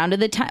 like, down to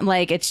the time.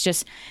 Like, it's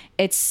just,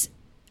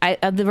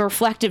 the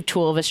reflective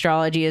tool of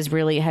astrology is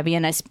really heavy,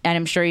 and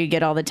I'm sure you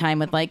get all the time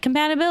with like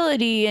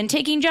compatibility and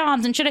taking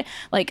jobs and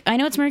I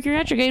know it's Mercury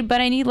retrograde, but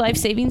I need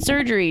life-saving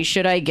surgery.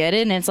 Should I get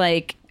it? And it's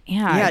like,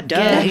 duh.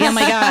 Oh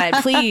my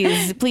God,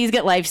 please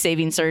get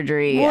life-saving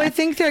surgery. Well, I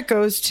think that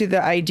goes to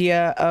the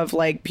idea of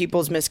like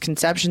people's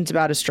misconceptions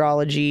about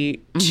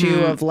astrology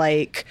too, of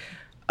like,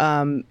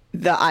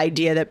 the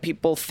idea that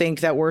people think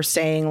that we're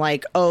saying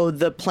like, oh,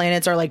 the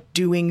planets are like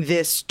doing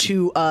this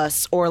to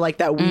us, or like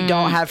that we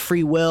don't have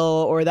free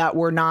will, or that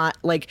we're not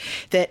like,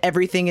 that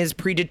everything is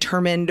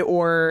predetermined,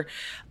 or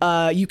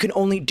you can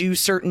only do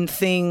certain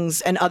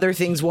things and other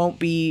things won't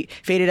be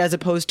fated, as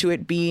opposed to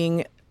it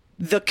being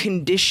the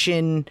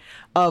condition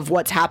of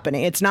what's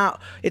happening. It's not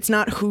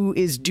who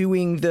is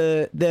doing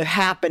the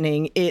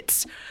happening,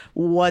 it's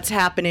what's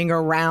happening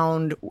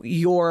around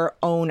your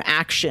own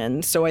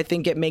actions. So I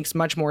think it makes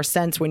much more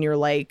sense when you're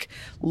like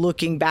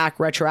looking back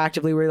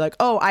retroactively, where you're like,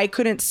 oh, I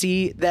couldn't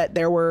see that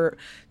there were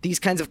these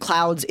kinds of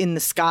clouds in the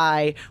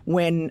sky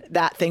when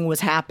that thing was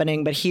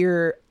happening, but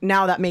here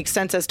now that makes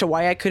sense as to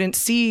why I couldn't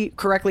see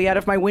correctly out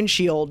of my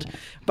windshield,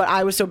 but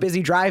I was so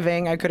busy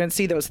driving I couldn't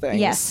see those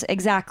things. Yes,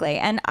 exactly.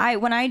 And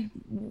when I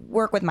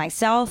work with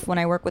myself, when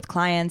I work with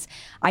clients,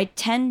 I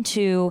tend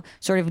to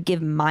sort of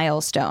give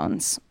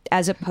milestones,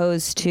 as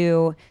opposed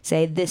to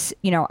say this,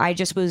 you know, I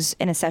just was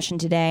in a session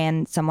today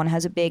and someone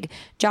has a big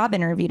job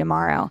interview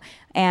tomorrow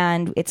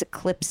and it's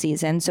eclipse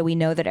season. So we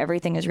know that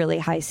everything is really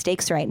high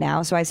stakes right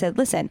now. So I said,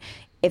 listen,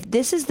 if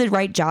this is the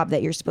right job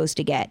that you're supposed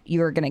to get,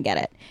 you're going to get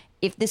it.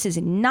 If this is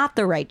not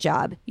the right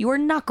job, you are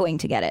not going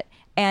to get it.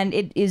 And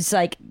it is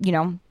like, you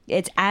know,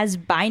 it's as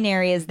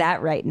binary as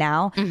that right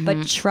now,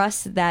 but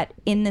trust that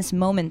in this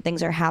moment,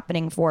 things are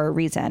happening for a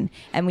reason.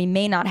 And we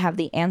may not have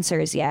the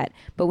answers yet,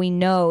 but we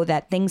know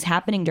that things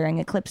happening during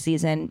eclipse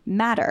season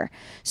matter.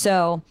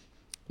 So,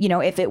 you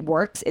know, if it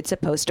works, it's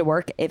supposed to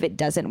work. If it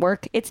doesn't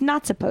work, it's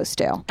not supposed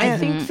to. I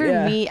think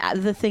for me,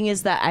 the thing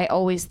is that I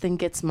always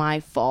think it's my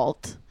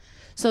fault.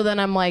 So then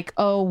I'm like,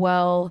 oh,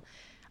 well,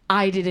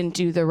 I didn't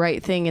do the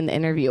right thing in the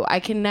interview. I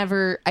can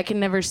never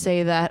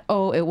say that,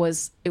 oh, it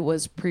was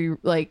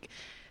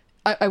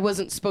I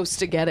wasn't supposed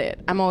to get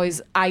it. I'm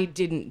always, I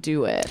didn't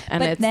do it.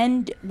 And but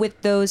then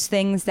with those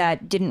things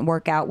that didn't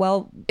work out,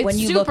 well, when it's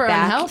you look super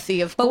back,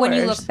 unhealthy, of but course. when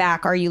you look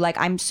back, are you like,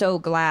 I'm so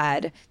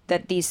glad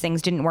that these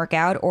things didn't work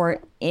out? Or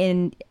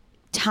in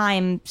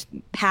time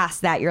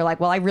past that, you're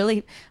like, well, I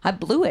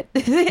blew it.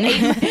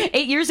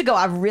 8 years ago,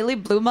 I really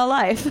blew my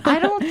life. I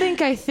don't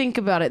think I think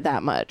about it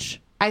that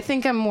much. I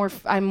think I'm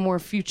more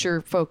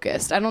future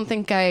focused. I don't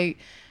think I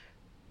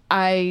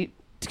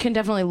can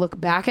definitely look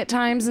back at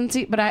times and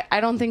see, but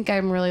I don't think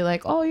I'm really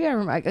like, oh yeah,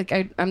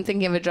 I'm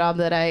thinking of a job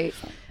that I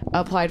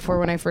applied for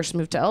when I first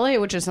moved to LA,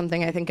 which is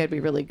something I think I'd be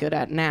really good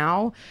at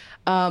now.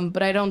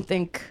 But I don't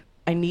think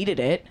I needed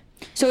it.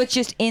 So it's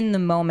just in the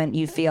moment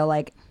you feel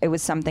like it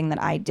was something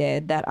that I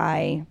did that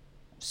I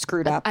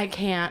screwed up.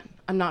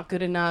 I'm not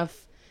good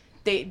enough.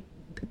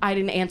 I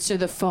didn't answer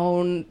the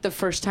phone the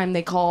first time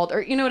they called,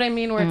 or you know what I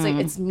mean, where it's like,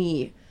 it's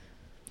me.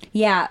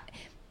 Yeah.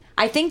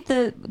 I think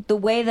the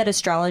way that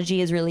astrology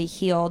has really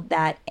healed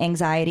that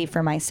anxiety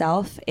for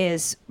myself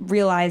is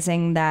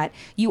realizing that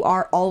you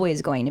are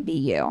always going to be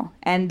you.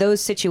 And those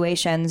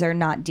situations are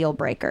not deal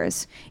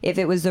breakers. If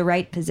it was the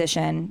right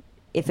position,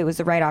 if it was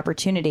the right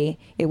opportunity,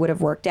 it would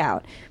have worked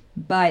out.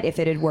 But if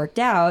it had worked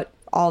out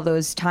all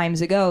those times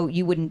ago,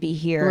 you wouldn't be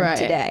here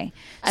today.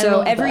 I So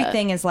love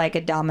everything is like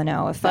a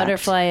domino effect.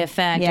 Butterfly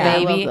effect, Yeah.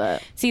 I baby. love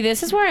that. See,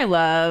 this is where I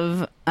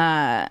love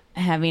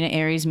having an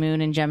Aries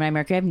moon and Gemini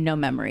Mercury. I have no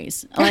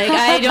memories. Like,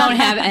 I don't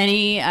have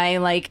any.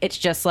 It's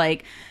just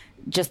like,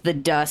 just the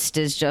dust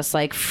is just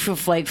like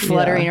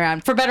fluttering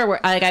around. For better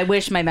word, like, I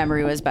wish my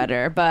memory was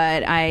better,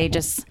 but I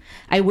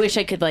wish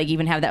I could like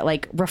even have that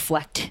like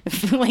reflect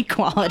like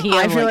quality.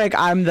 I of, feel like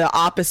I'm the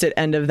opposite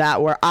end of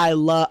that, where I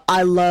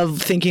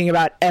love thinking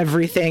about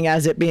everything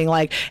as it being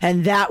like,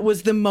 and that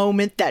was the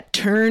moment that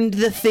turned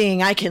the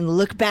thing. I can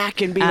look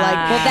back and be like,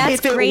 Well, that's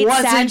if it great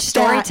wasn't Sag that-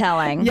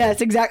 storytelling. Yes,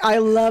 exactly. I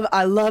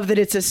love that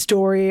it's a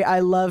story.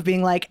 I love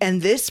being like,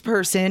 and this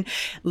person,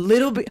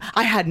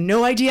 I had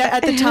no idea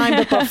at the time,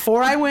 but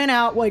before I went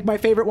out, like my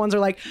favorite ones are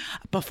like,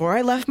 before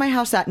I left my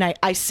house that night,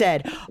 I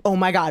said, oh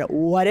my God,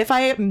 what if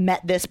I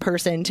met this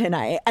person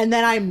tonight? And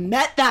then I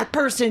met that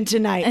person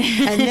tonight.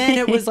 And then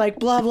it was like,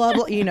 blah, blah,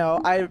 blah. You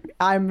know,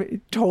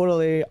 I'm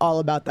totally all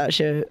about that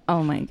shit.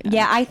 oh my god.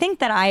 Yeah, I think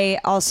that I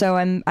also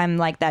I'm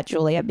like that,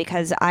 Julia,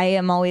 because I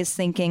am always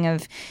thinking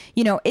of,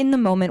 in the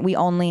moment we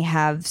only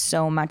have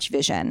so much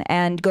vision.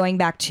 And going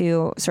back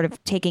to sort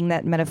of taking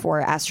that metaphor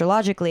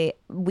astrologically,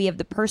 we have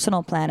the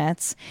personal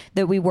planets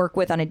that we work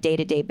with on a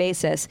day-to-day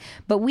basis,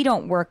 but we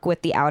don't work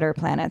with the outer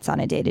planets on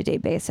a day-to-day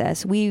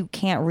basis. We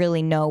can't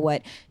really know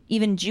what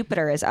even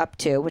Jupiter is up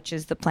to, which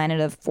is the planet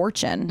of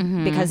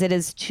fortune, because it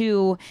is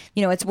too,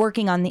 it's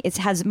working on it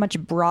has much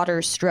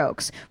broader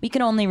strokes. We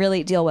can only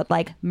really deal with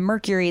like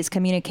Mercury's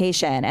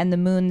communication and the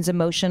moon's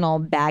emotional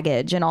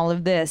baggage and all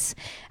of this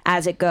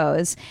as it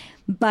goes.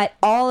 But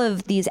all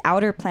of these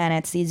outer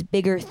planets, these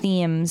bigger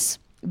themes,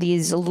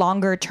 these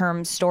longer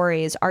term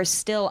stories are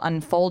still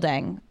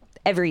unfolding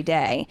every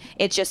day.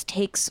 It just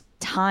takes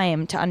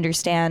time to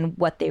understand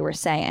what they were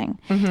saying.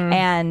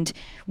 And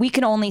we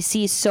can only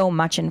see so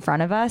much in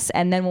front of us.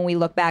 And then when we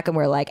look back and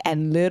we're like,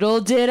 and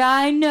little did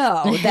I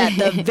know that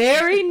the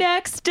very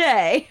next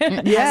day,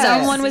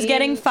 someone was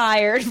getting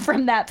fired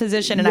from that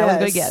position and I was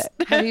going to get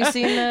it. Have you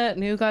seen the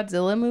new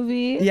Godzilla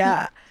movie?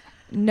 Yeah.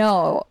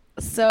 No.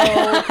 So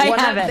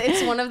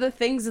it's one of the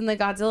things in the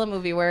Godzilla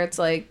movie where it's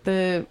like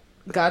the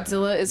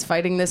Godzilla is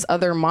fighting this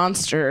other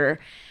monster,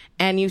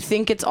 and you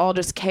think it's all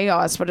just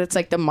chaos, but it's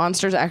like the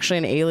monster's actually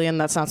an alien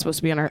that's not supposed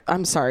to be on Earth.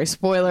 I'm sorry,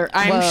 spoiler.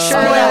 I'm sure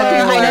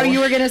I know you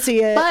were going to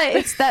see it. but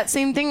it's that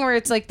same thing where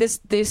it's like this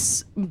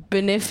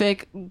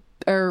benefic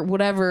or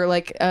whatever,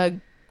 like a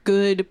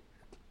good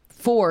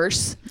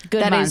force,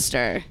 Good that is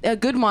monster. a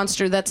good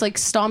monster that's like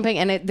stomping,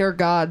 and they're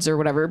gods or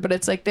whatever, but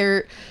it's like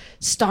they're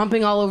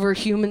stomping all over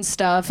human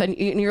stuff, and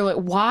you're like,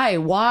 why,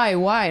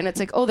 and it's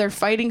like, oh, they're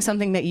fighting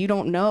something that you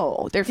don't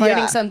know. They're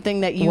fighting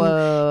something that you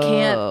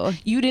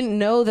you didn't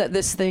know that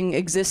this thing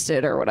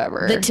existed or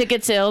whatever. The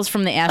ticket sales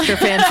from the Astro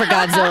fans for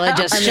Godzilla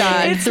just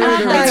shot through the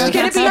It's roof.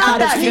 going to be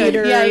out of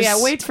theaters.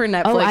 yeah, wait for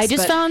Netflix. Oh, I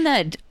just but- found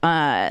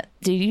that.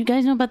 Do you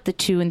guys know about the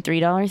 $2 and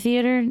 $3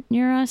 theater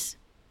near us?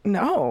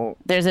 No.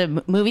 There's a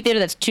movie theater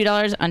that's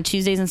 $2 on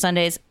Tuesdays and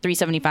Sundays,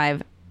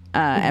 $3.75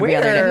 every Where?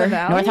 other day. In the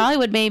Valley? North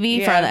Hollywood, baby,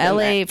 Yeah, for I've the been LA,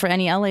 there. for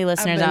any LA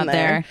listeners been out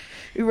there.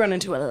 We run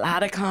into a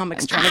lot of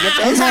comics trying to get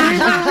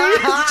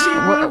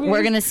those.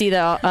 We're gonna see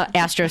the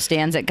Astro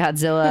stands at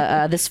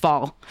Godzilla this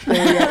fall.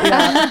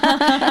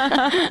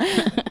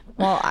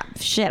 Well,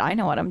 shit, I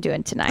know what I'm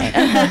doing tonight.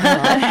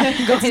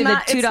 Go to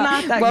not- the $2. it's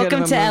not that good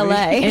Welcome of a to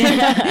movie.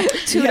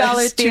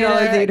 LA. $2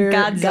 theater,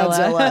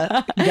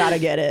 Godzilla. Gotta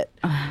get it.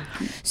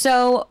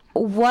 So,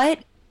 what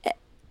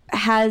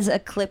has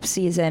eclipse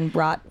season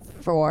brought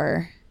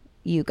for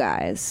you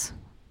guys?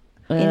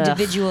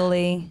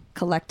 Individually,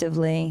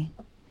 collectively?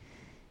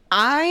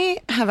 I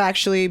have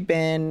actually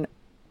been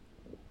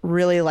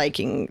really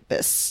liking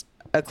this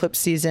eclipse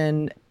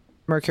season,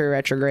 Mercury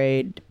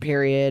retrograde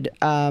period.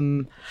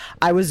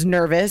 I was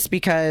nervous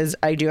because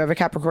I do have a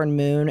Capricorn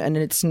moon and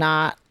it's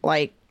not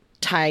like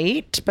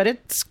tight, but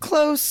it's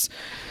close.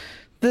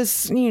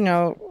 This,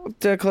 the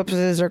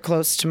eclipses are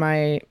close to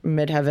my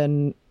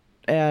midheaven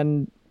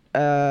and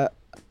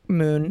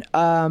moon.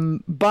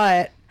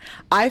 But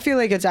I feel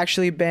like it's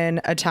actually been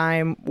a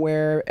time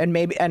where, and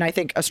I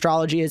think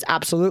astrology is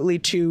absolutely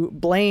to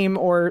blame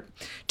or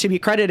to be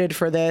credited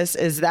for this,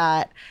 is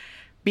that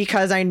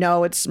because I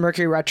know it's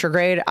Mercury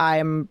retrograde,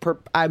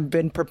 I've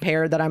been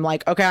prepared that I'm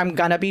like, okay, I'm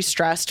gonna be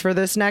stressed for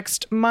this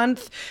next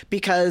month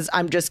because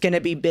I'm just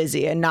gonna be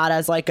busy, and not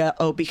as like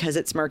because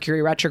it's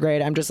Mercury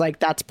retrograde. I'm just like,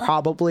 that's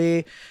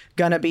probably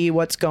gonna be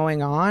what's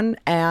going on.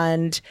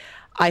 And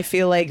I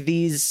feel like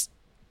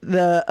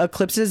the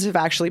eclipses have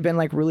actually been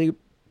like really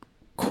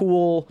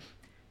cool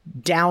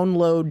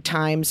download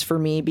times for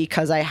me,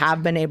 because I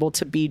have been able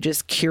to be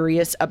just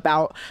curious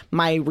about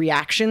my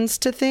reactions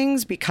to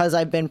things, because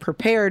I've been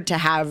prepared to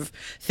have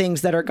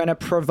things that are going to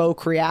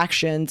provoke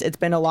reactions. It's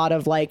been a lot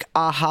of like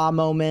aha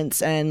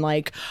moments and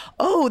like,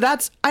 oh,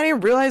 I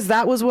didn't realize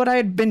that was what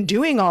I'd been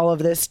doing all of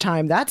this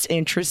time. That's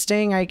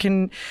interesting. I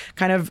can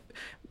kind of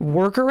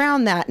work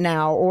around that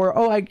now, or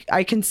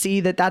I can see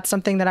that that's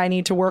something that I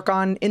need to work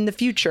on in the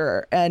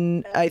future.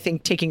 And I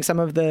think taking some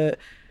of the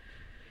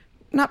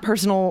not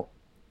personal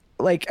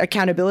like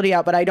accountability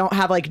out, but I don't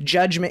have like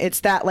judgment. It's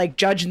that like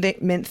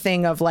judgment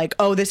thing of like,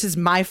 oh, this is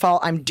my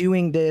fault, I'm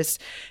doing this.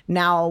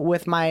 Now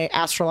with my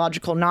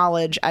astrological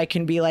knowledge, I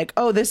can be like,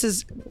 oh, this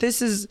is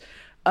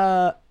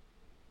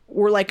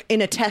we're like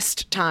in a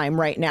test time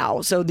right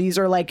now. So these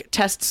are like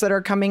tests that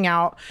are coming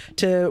out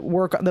to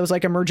work on those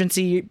like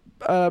emergency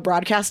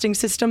broadcasting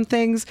system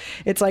things.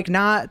 It's like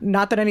not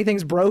that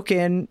anything's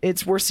broken.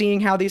 It's we're seeing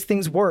how these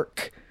things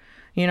work,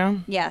 you know?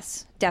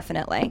 Yes,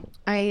 definitely.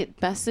 I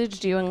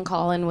messaged you and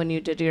Colin when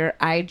you did your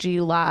IG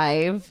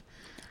live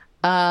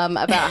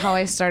about how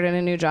I started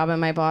a new job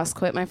and my boss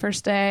quit my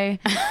first day.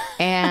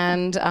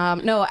 And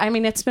no, I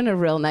mean, it's been a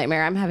real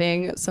nightmare. I'm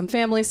having some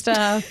family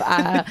stuff.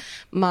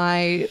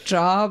 My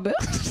job,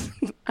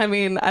 I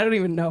mean, I don't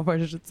even know if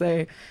I should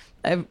say.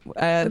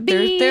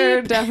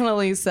 They're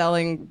definitely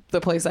selling the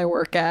place I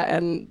work at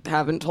and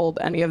haven't told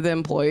any of the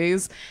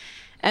employees.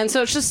 And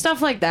so it's just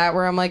stuff like that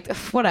where I'm like,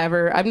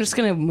 whatever, I'm just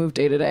going to move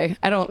day to day.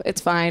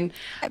 It's fine.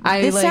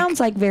 This sounds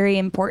like very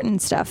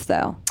important stuff,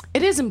 though.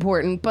 It is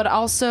important, but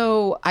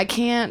also I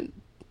can't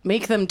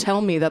make them tell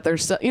me that they're,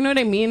 you know what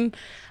I mean?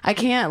 I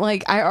can't,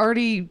 like, I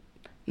already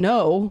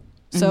know.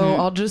 So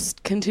I'll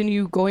just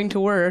continue going to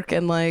work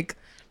and like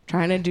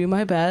trying to do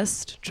my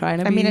best, I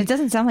mean, it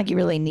doesn't sound like you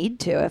really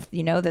need to if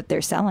you know that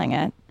they're selling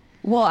it.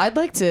 Well, I'd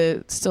like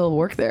to still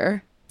work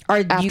there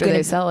after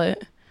they sell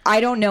it. I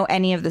don't know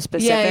any of the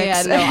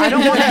specifics. Yeah, no, I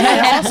don't want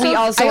to. We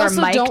also I are also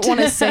mic'd. don't want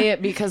to say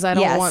it because I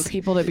don't Yes. want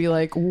people to be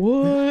like,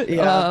 what?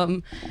 Yeah.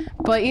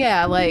 But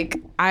yeah,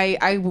 like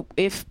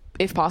if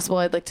possible,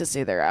 I'd like to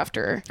stay there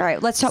after. All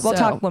right, let's talk. We'll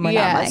talk when we're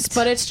not mic'd.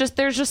 But it's just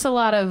there's just a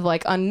lot of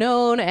like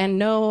unknown and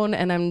known,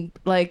 and I'm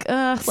like,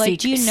 Like,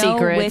 do you know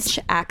secrets. which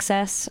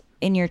axis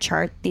in your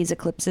chart these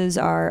eclipses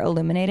are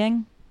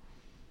illuminating?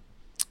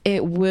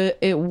 it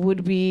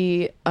would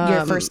be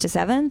Your 1st to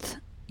 7th?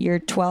 Your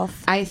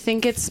 12th? I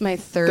think it's my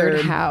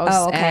third house.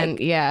 Oh, okay. And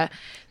yeah,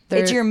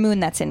 It's your moon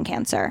that's in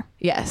Cancer.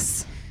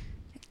 yes.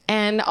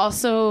 And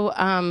also,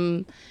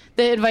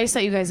 the advice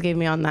that you guys gave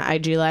me on that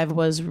IG live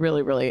was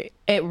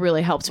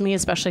really helped me,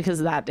 especially because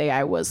that day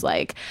I was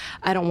like,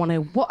 I don't want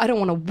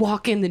to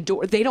walk in the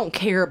door. They don't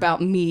care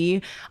about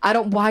me.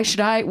 Why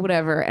should I?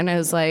 Whatever. And I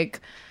was like,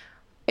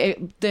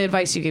 the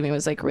advice you gave me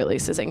was like really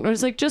succinct. It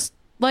was like, just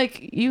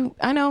like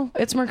I know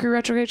it's Mercury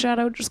retrograde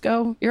shadow. Just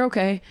go. You're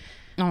okay.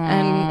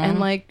 And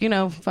like,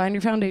 find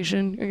your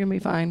foundation. You're gonna be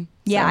fine.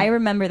 Yeah, I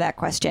remember that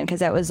question because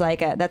that was like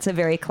that's a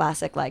very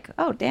classic, like,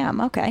 oh, damn,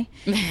 okay.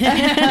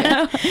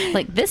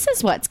 Like, this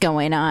is what's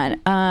going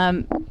on.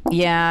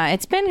 Yeah,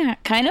 it's been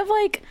kind of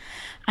like,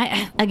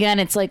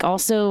 it's like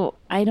also,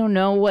 I don't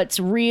know what's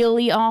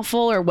really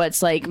awful or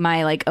what's like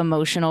my like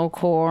emotional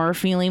core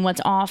feeling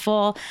what's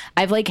awful.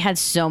 I've like had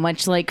so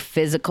much like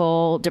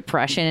physical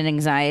depression and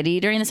anxiety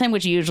during this time,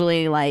 which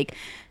usually like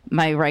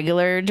my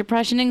regular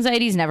depression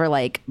anxiety is never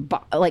like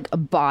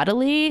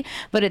bodily,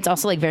 but it's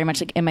also like very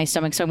much like in my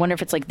stomach. So I wonder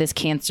if it's like this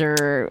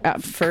Cancer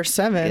First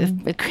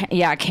 7.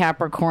 yeah,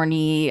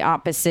 Capricorn-y,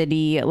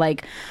 opposite-y,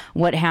 like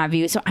what have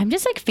you. So I'm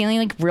just like feeling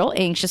like real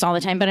anxious all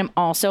the time, but I'm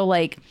also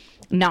like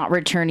not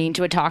returning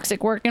to a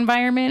toxic work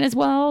environment as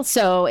well.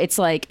 So it's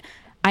like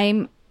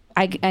I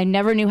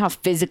never knew how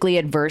physically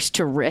adverse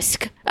to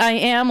risk I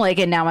am. Like,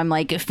 and now I'm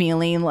like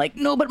feeling like,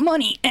 no, but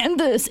money and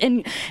this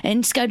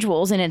and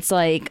schedules. And it's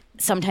like,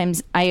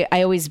 sometimes I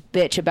always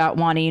bitch about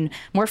wanting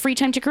more free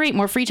time to create,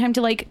 more free time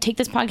to like take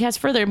this podcast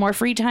further, more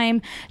free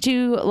time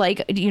to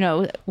like,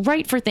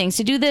 write for things,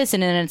 to do this.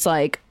 And then it's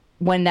like,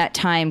 when that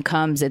time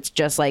comes, it's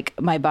just like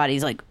my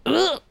body's like,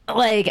 ugh,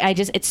 like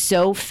it's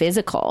so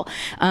physical.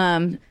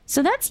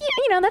 So that's,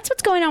 that's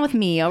what's going on with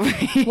me over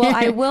here. Well,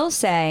 I will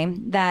say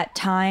that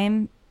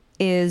time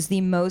is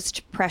the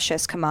most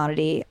precious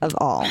commodity of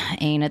all.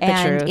 Ain't it the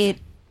and truth? It,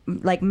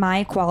 like,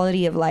 my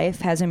quality of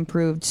life has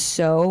improved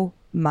so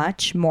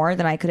much more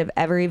than I could have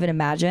ever even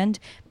imagined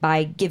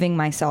by giving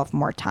myself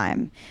more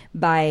time,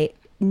 by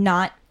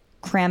not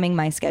cramming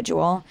my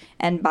schedule,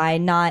 and by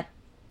not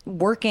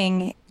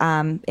working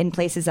in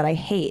places that I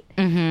hate.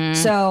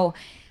 So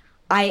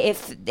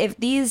if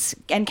these,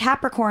 and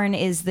Capricorn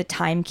is the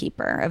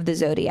timekeeper of the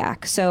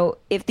zodiac. So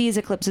if these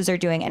eclipses are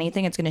doing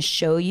anything, it's going to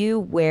show you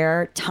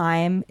where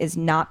time is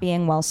not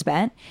being well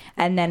spent.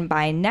 And then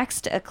by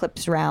next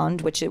eclipse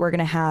round, which we're going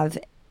to have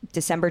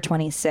December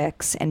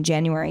 26th and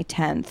January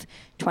 10th,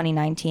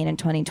 2019 and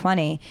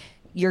 2020,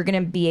 you're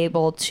going to be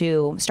able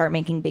to start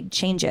making big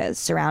changes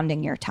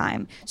surrounding your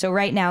time. So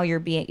right now you're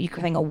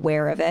becoming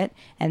aware of it.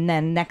 And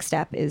then next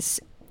step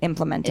is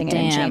implementing it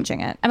and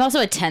changing it. I'm also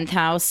a 10th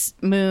house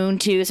moon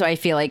too, so I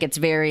feel like it's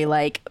very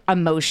like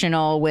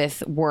emotional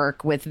with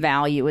work, with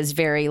value, is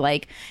very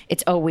like,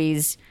 it's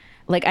always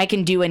like I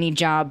can do any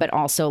job, but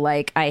also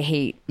like I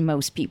hate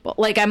most people.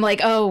 Like I'm like,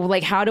 oh,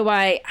 like how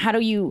do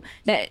you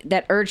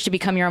that urge to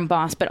become your own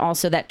boss, but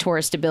also that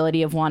Taurus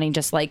stability of wanting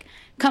just like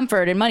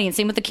comfort and money, and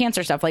same with the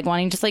Cancer stuff, like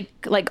wanting just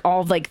like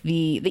all of like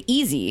the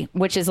easy,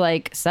 which is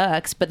like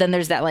sucks, but then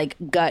there's that like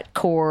gut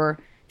core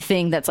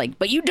thing that's like,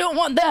 but you don't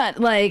want that.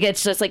 Like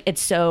it's just like,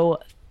 it's so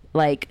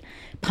like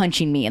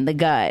punching me in the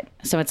gut.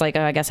 So it's like,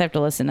 oh, I guess I have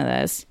to listen to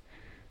this.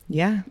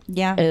 Yeah.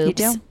 Yeah, Oops. you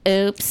do.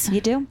 Oops. You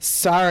do.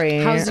 Sorry.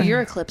 How's your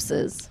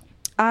eclipses?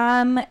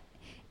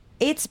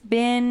 It's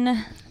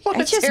been What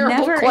it's a just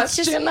terrible never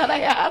question that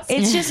I asked.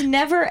 it's just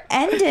never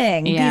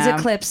ending, Yeah. these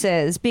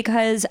eclipses,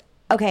 because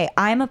okay,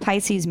 I'm a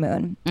Pisces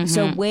moon.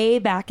 So way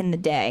back in the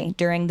day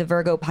during the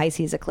Virgo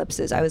Pisces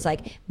eclipses, I was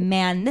like,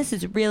 man, this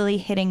is really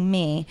hitting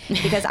me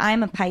because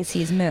I'm a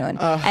Pisces moon.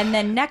 And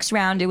then next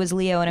round it was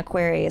Leo and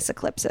Aquarius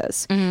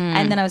eclipses.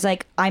 And then I was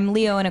like, I'm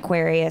Leo and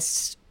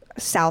Aquarius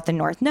South and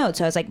North Node.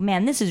 So I was like,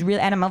 man, this is really,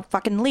 and I'm a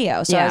fucking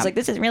Leo. So I Yeah. was like,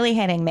 this is really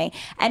hitting me.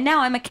 And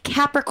now I'm a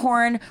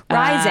Capricorn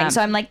rising.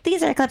 So I'm like,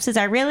 these eclipses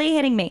are really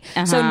hitting me.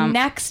 So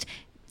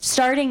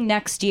starting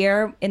next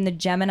year in the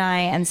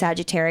Gemini and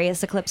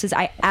Sagittarius eclipses,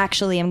 I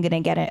actually am going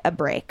to get a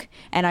break.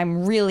 And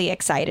I'm really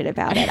excited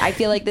about it. I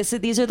feel like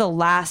these are the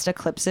last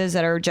eclipses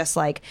that are just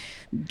like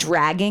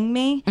dragging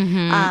me.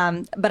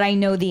 But I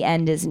know the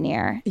end is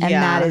near. And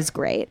Yeah. that is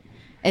great.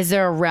 Is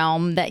there a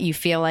realm that you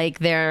feel like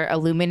they're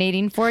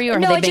illuminating for you, or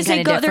No, have it's they just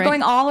been kind of they're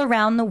different? going all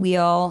around the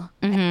wheel,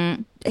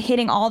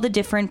 hitting all the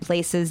different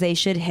places they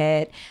should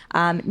hit.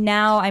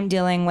 Now I'm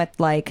dealing with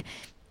like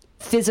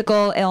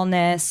physical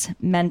illness,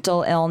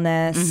 mental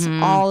illness,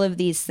 all of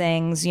these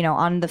things, you know,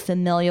 on the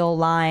familial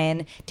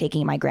line,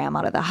 taking my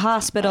grandma to the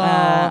hospital,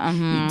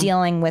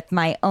 dealing with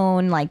my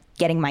own, like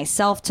getting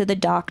myself to the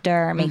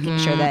doctor, making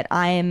sure that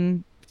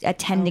I'm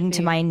attending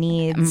to my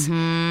needs.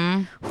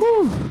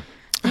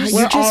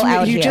 We're all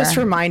out you here. just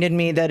reminded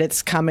me that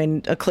it's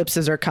coming.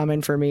 Eclipses are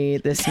coming for me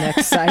this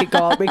next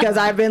cycle because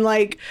I've been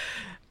like,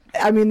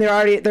 I mean, they're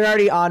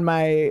already on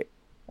my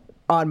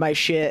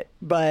shit,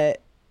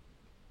 but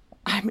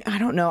I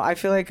don't know. I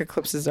feel like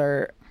eclipses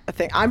are a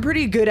thing. I'm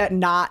pretty good at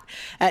not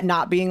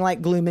being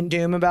like gloom and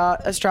doom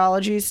about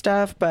astrology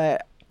stuff,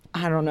 but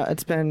I don't know.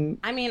 It's been.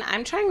 I mean,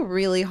 I'm trying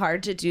really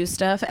hard to do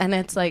stuff, and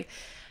it's like,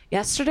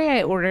 yesterday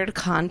I ordered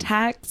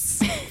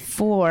contacts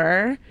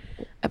for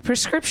a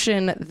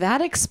prescription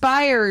that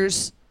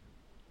expires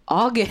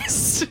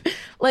August.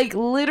 Like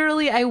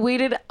literally, I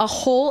waited a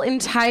whole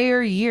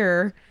entire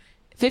year.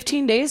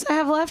 15 days I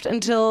have left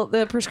until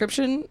the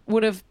prescription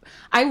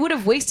I would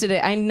have wasted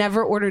it. I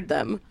never ordered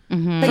them. But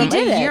you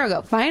did a it. year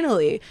ago,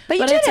 finally. But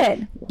you did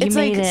it. It's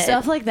You like made it.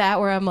 stuff like that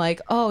where I'm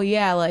like, oh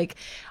yeah, like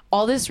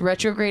all this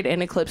retrograde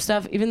and eclipse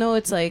stuff, even though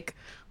it's like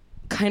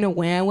kind of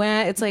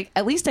wah, it's like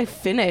at least I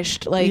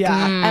finished. Like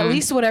Yeah. at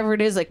least whatever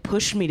it is, like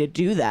pushed me to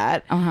do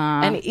that.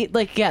 And it,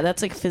 like, yeah,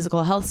 that's like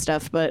physical health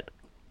stuff, but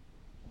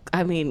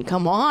I mean,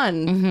 come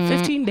on,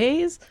 15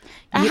 days.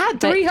 I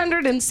had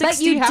 360. But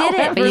you did it.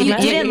 however But you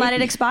many. didn't let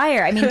it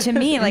expire. I mean, to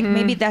me, like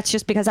maybe that's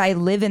just because I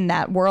live in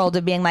that world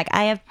of being like,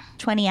 I have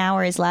 20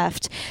 hours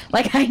left.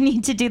 Like I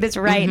need to do this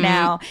right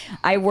now.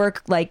 I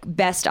work like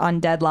best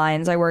on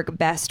deadlines. I work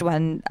best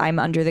when I'm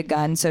under the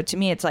gun. So to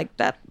me, it's like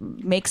that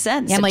makes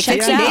sense. Yeah, I'm It like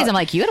checks 15 out. days. I'm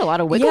like, you had a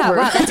lot of wiggle yeah, room.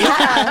 wow,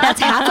 that's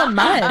half a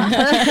month.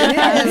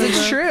 Yes,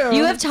 it's true.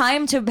 You have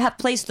time to have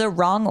placed the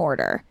wrong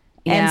order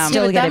Yeah. and Yeah,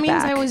 still But get that it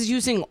means back. I was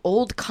using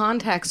old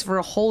contacts for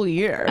a whole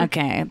year.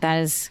 Okay, that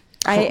is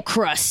I-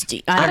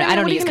 crusty. I don't what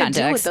are use you gonna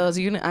do with contacts. those?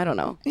 I don't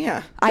know.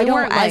 Yeah. I They don't.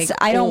 weren't, like,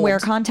 I don't wear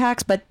old.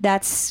 contacts, but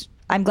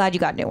I'm glad you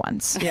got new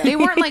ones. They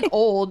weren't like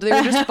old. They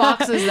were just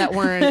boxes that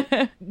weren't,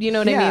 you know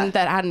what I Yeah. mean,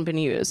 that hadn't been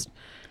used.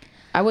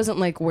 I wasn't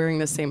like wearing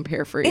the same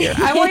pair for a year.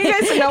 I want you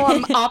guys to know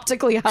I'm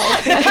optically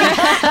healthy.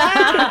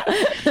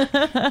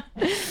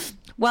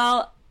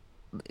 Well,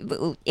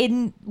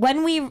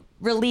 when we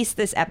release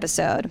this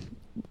episode,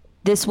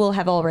 this will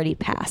have already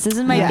passed. This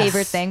is my Yes.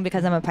 favorite thing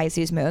because I'm a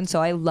Pisces moon,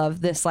 so I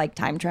love this like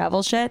time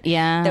travel shit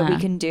Yeah. that we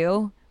can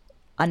do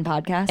on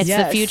podcasts. It's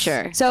Yes. the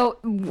future. So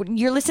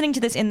you're listening to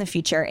this in the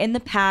future. In the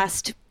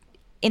past,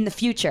 in the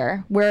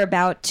future, we're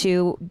about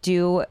to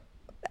do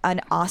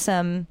an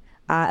awesome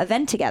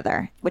event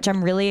together, which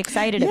I'm really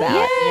excited about.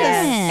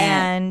 Yes.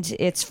 And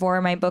it's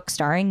for my book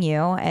starring you,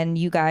 and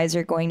you guys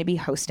are going to be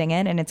hosting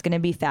it, and it's going to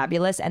be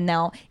fabulous. And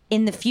now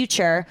in the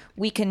future,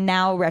 we can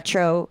now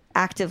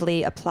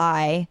retroactively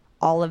apply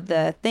all of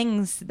the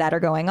things that are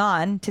going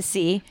on to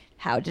see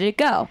how did it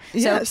go?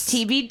 Yes. So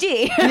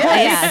TBD.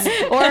 Yes.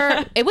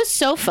 Or it was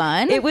so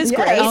fun. It was Yes.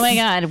 great. Oh my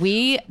God.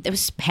 It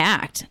was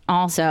packed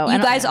also. You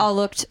And- guys all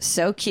looked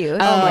so cute.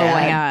 Oh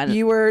my God.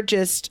 You were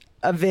just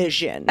a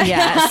vision.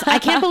 Yes. I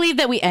can't believe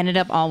that we ended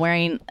up all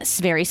wearing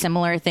very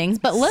similar things,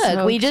 but look,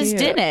 So we just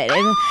cute. did it.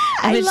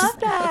 I was love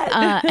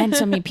that. And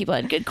so many people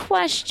had good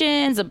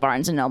questions. The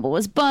Barnes and Noble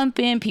was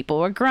bumping. People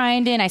were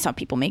grinding. I saw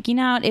people making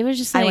out. It was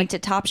just like, I went to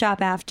Topshop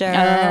after. oh,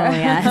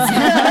 yes.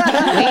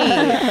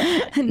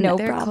 No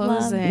They're problem.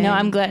 closing. No,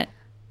 I'm glad.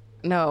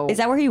 No. Is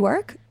that where you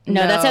work?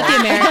 No, that's at the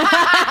American.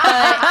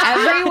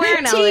 Everywhere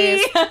in LA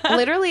is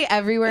literally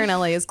everywhere in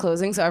LA is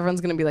closing, so everyone's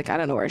gonna be like, I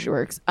don't know where she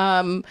works.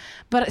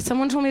 But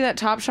someone told me that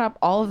Topshop,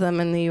 all of them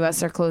in the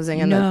US are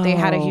closing, and that they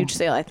had a huge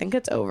sale. I think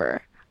it's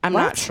over. I'm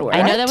not sure.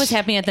 I know that was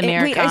happening at the Wait,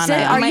 Americana.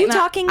 are you Might not-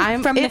 talking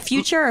I'm- from the it-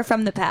 future or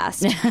from the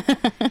past?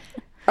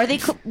 Are they?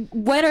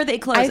 When are they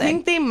closing? I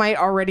think they might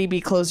already be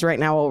closed right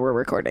now while we're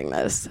recording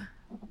this.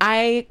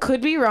 I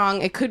could be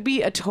wrong. It could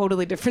be a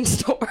totally different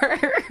store.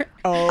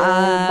 Oh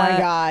my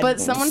God.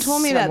 But someone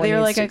told me that Someone they were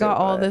needs like, to I got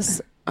go all there.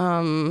 this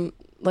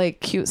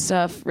like cute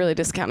stuff really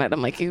discounted.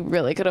 I'm like, you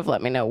really could have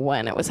let me know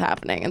when it was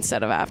happening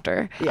instead of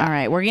after. All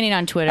right, we're getting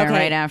on Twitter Okay.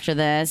 right after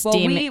this. Well,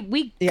 DM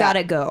we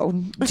gotta go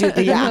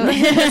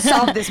Yeah.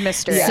 solve this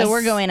mystery. So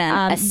we're going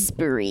on a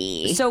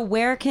spree. So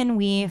where can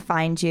we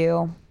find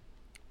you,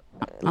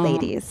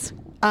 ladies?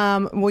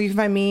 Well, you can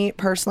find me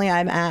personally.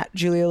 I'm at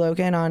Julia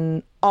Loken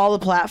on all the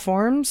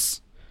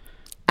platforms.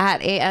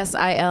 At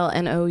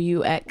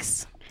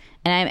ASILNOUX.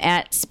 And I'm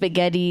at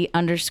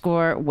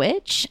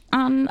spaghetti_witch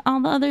on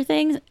all the other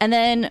things. And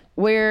then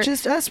we're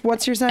Just us.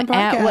 What's your sign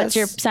podcast? at What's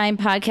Your Sign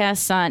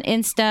Podcasts on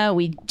Insta.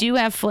 We do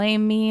have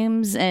flame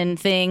memes and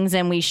things,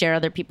 and we share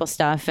other people's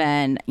stuff.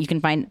 And you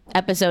can find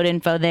episode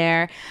info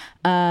there.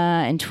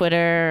 And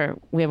Twitter,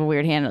 we have a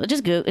weird handle.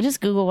 Just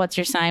Google What's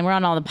Your Sign. We're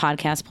on all the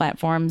podcast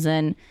platforms.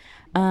 And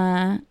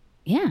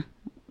yeah,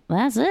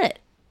 that's it.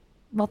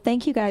 Well,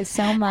 thank you guys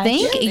so much.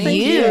 Thank you.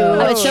 you.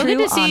 Oh, it's so True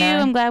good to see you. honor.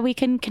 I'm glad we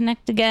can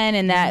connect again,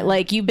 and that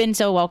like you've been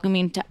so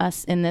welcoming to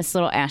us in this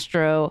little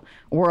astro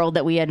world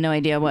that we had no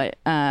idea what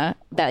that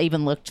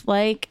even looked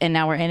like, and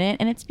now we're in it,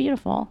 and it's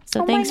beautiful.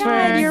 So Oh thanks my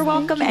God, for you're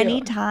welcome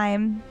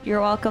anytime.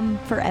 You're welcome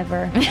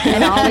forever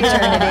and all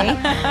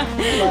eternity.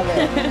 Love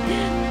it.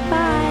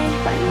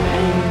 Bye.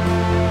 Bye.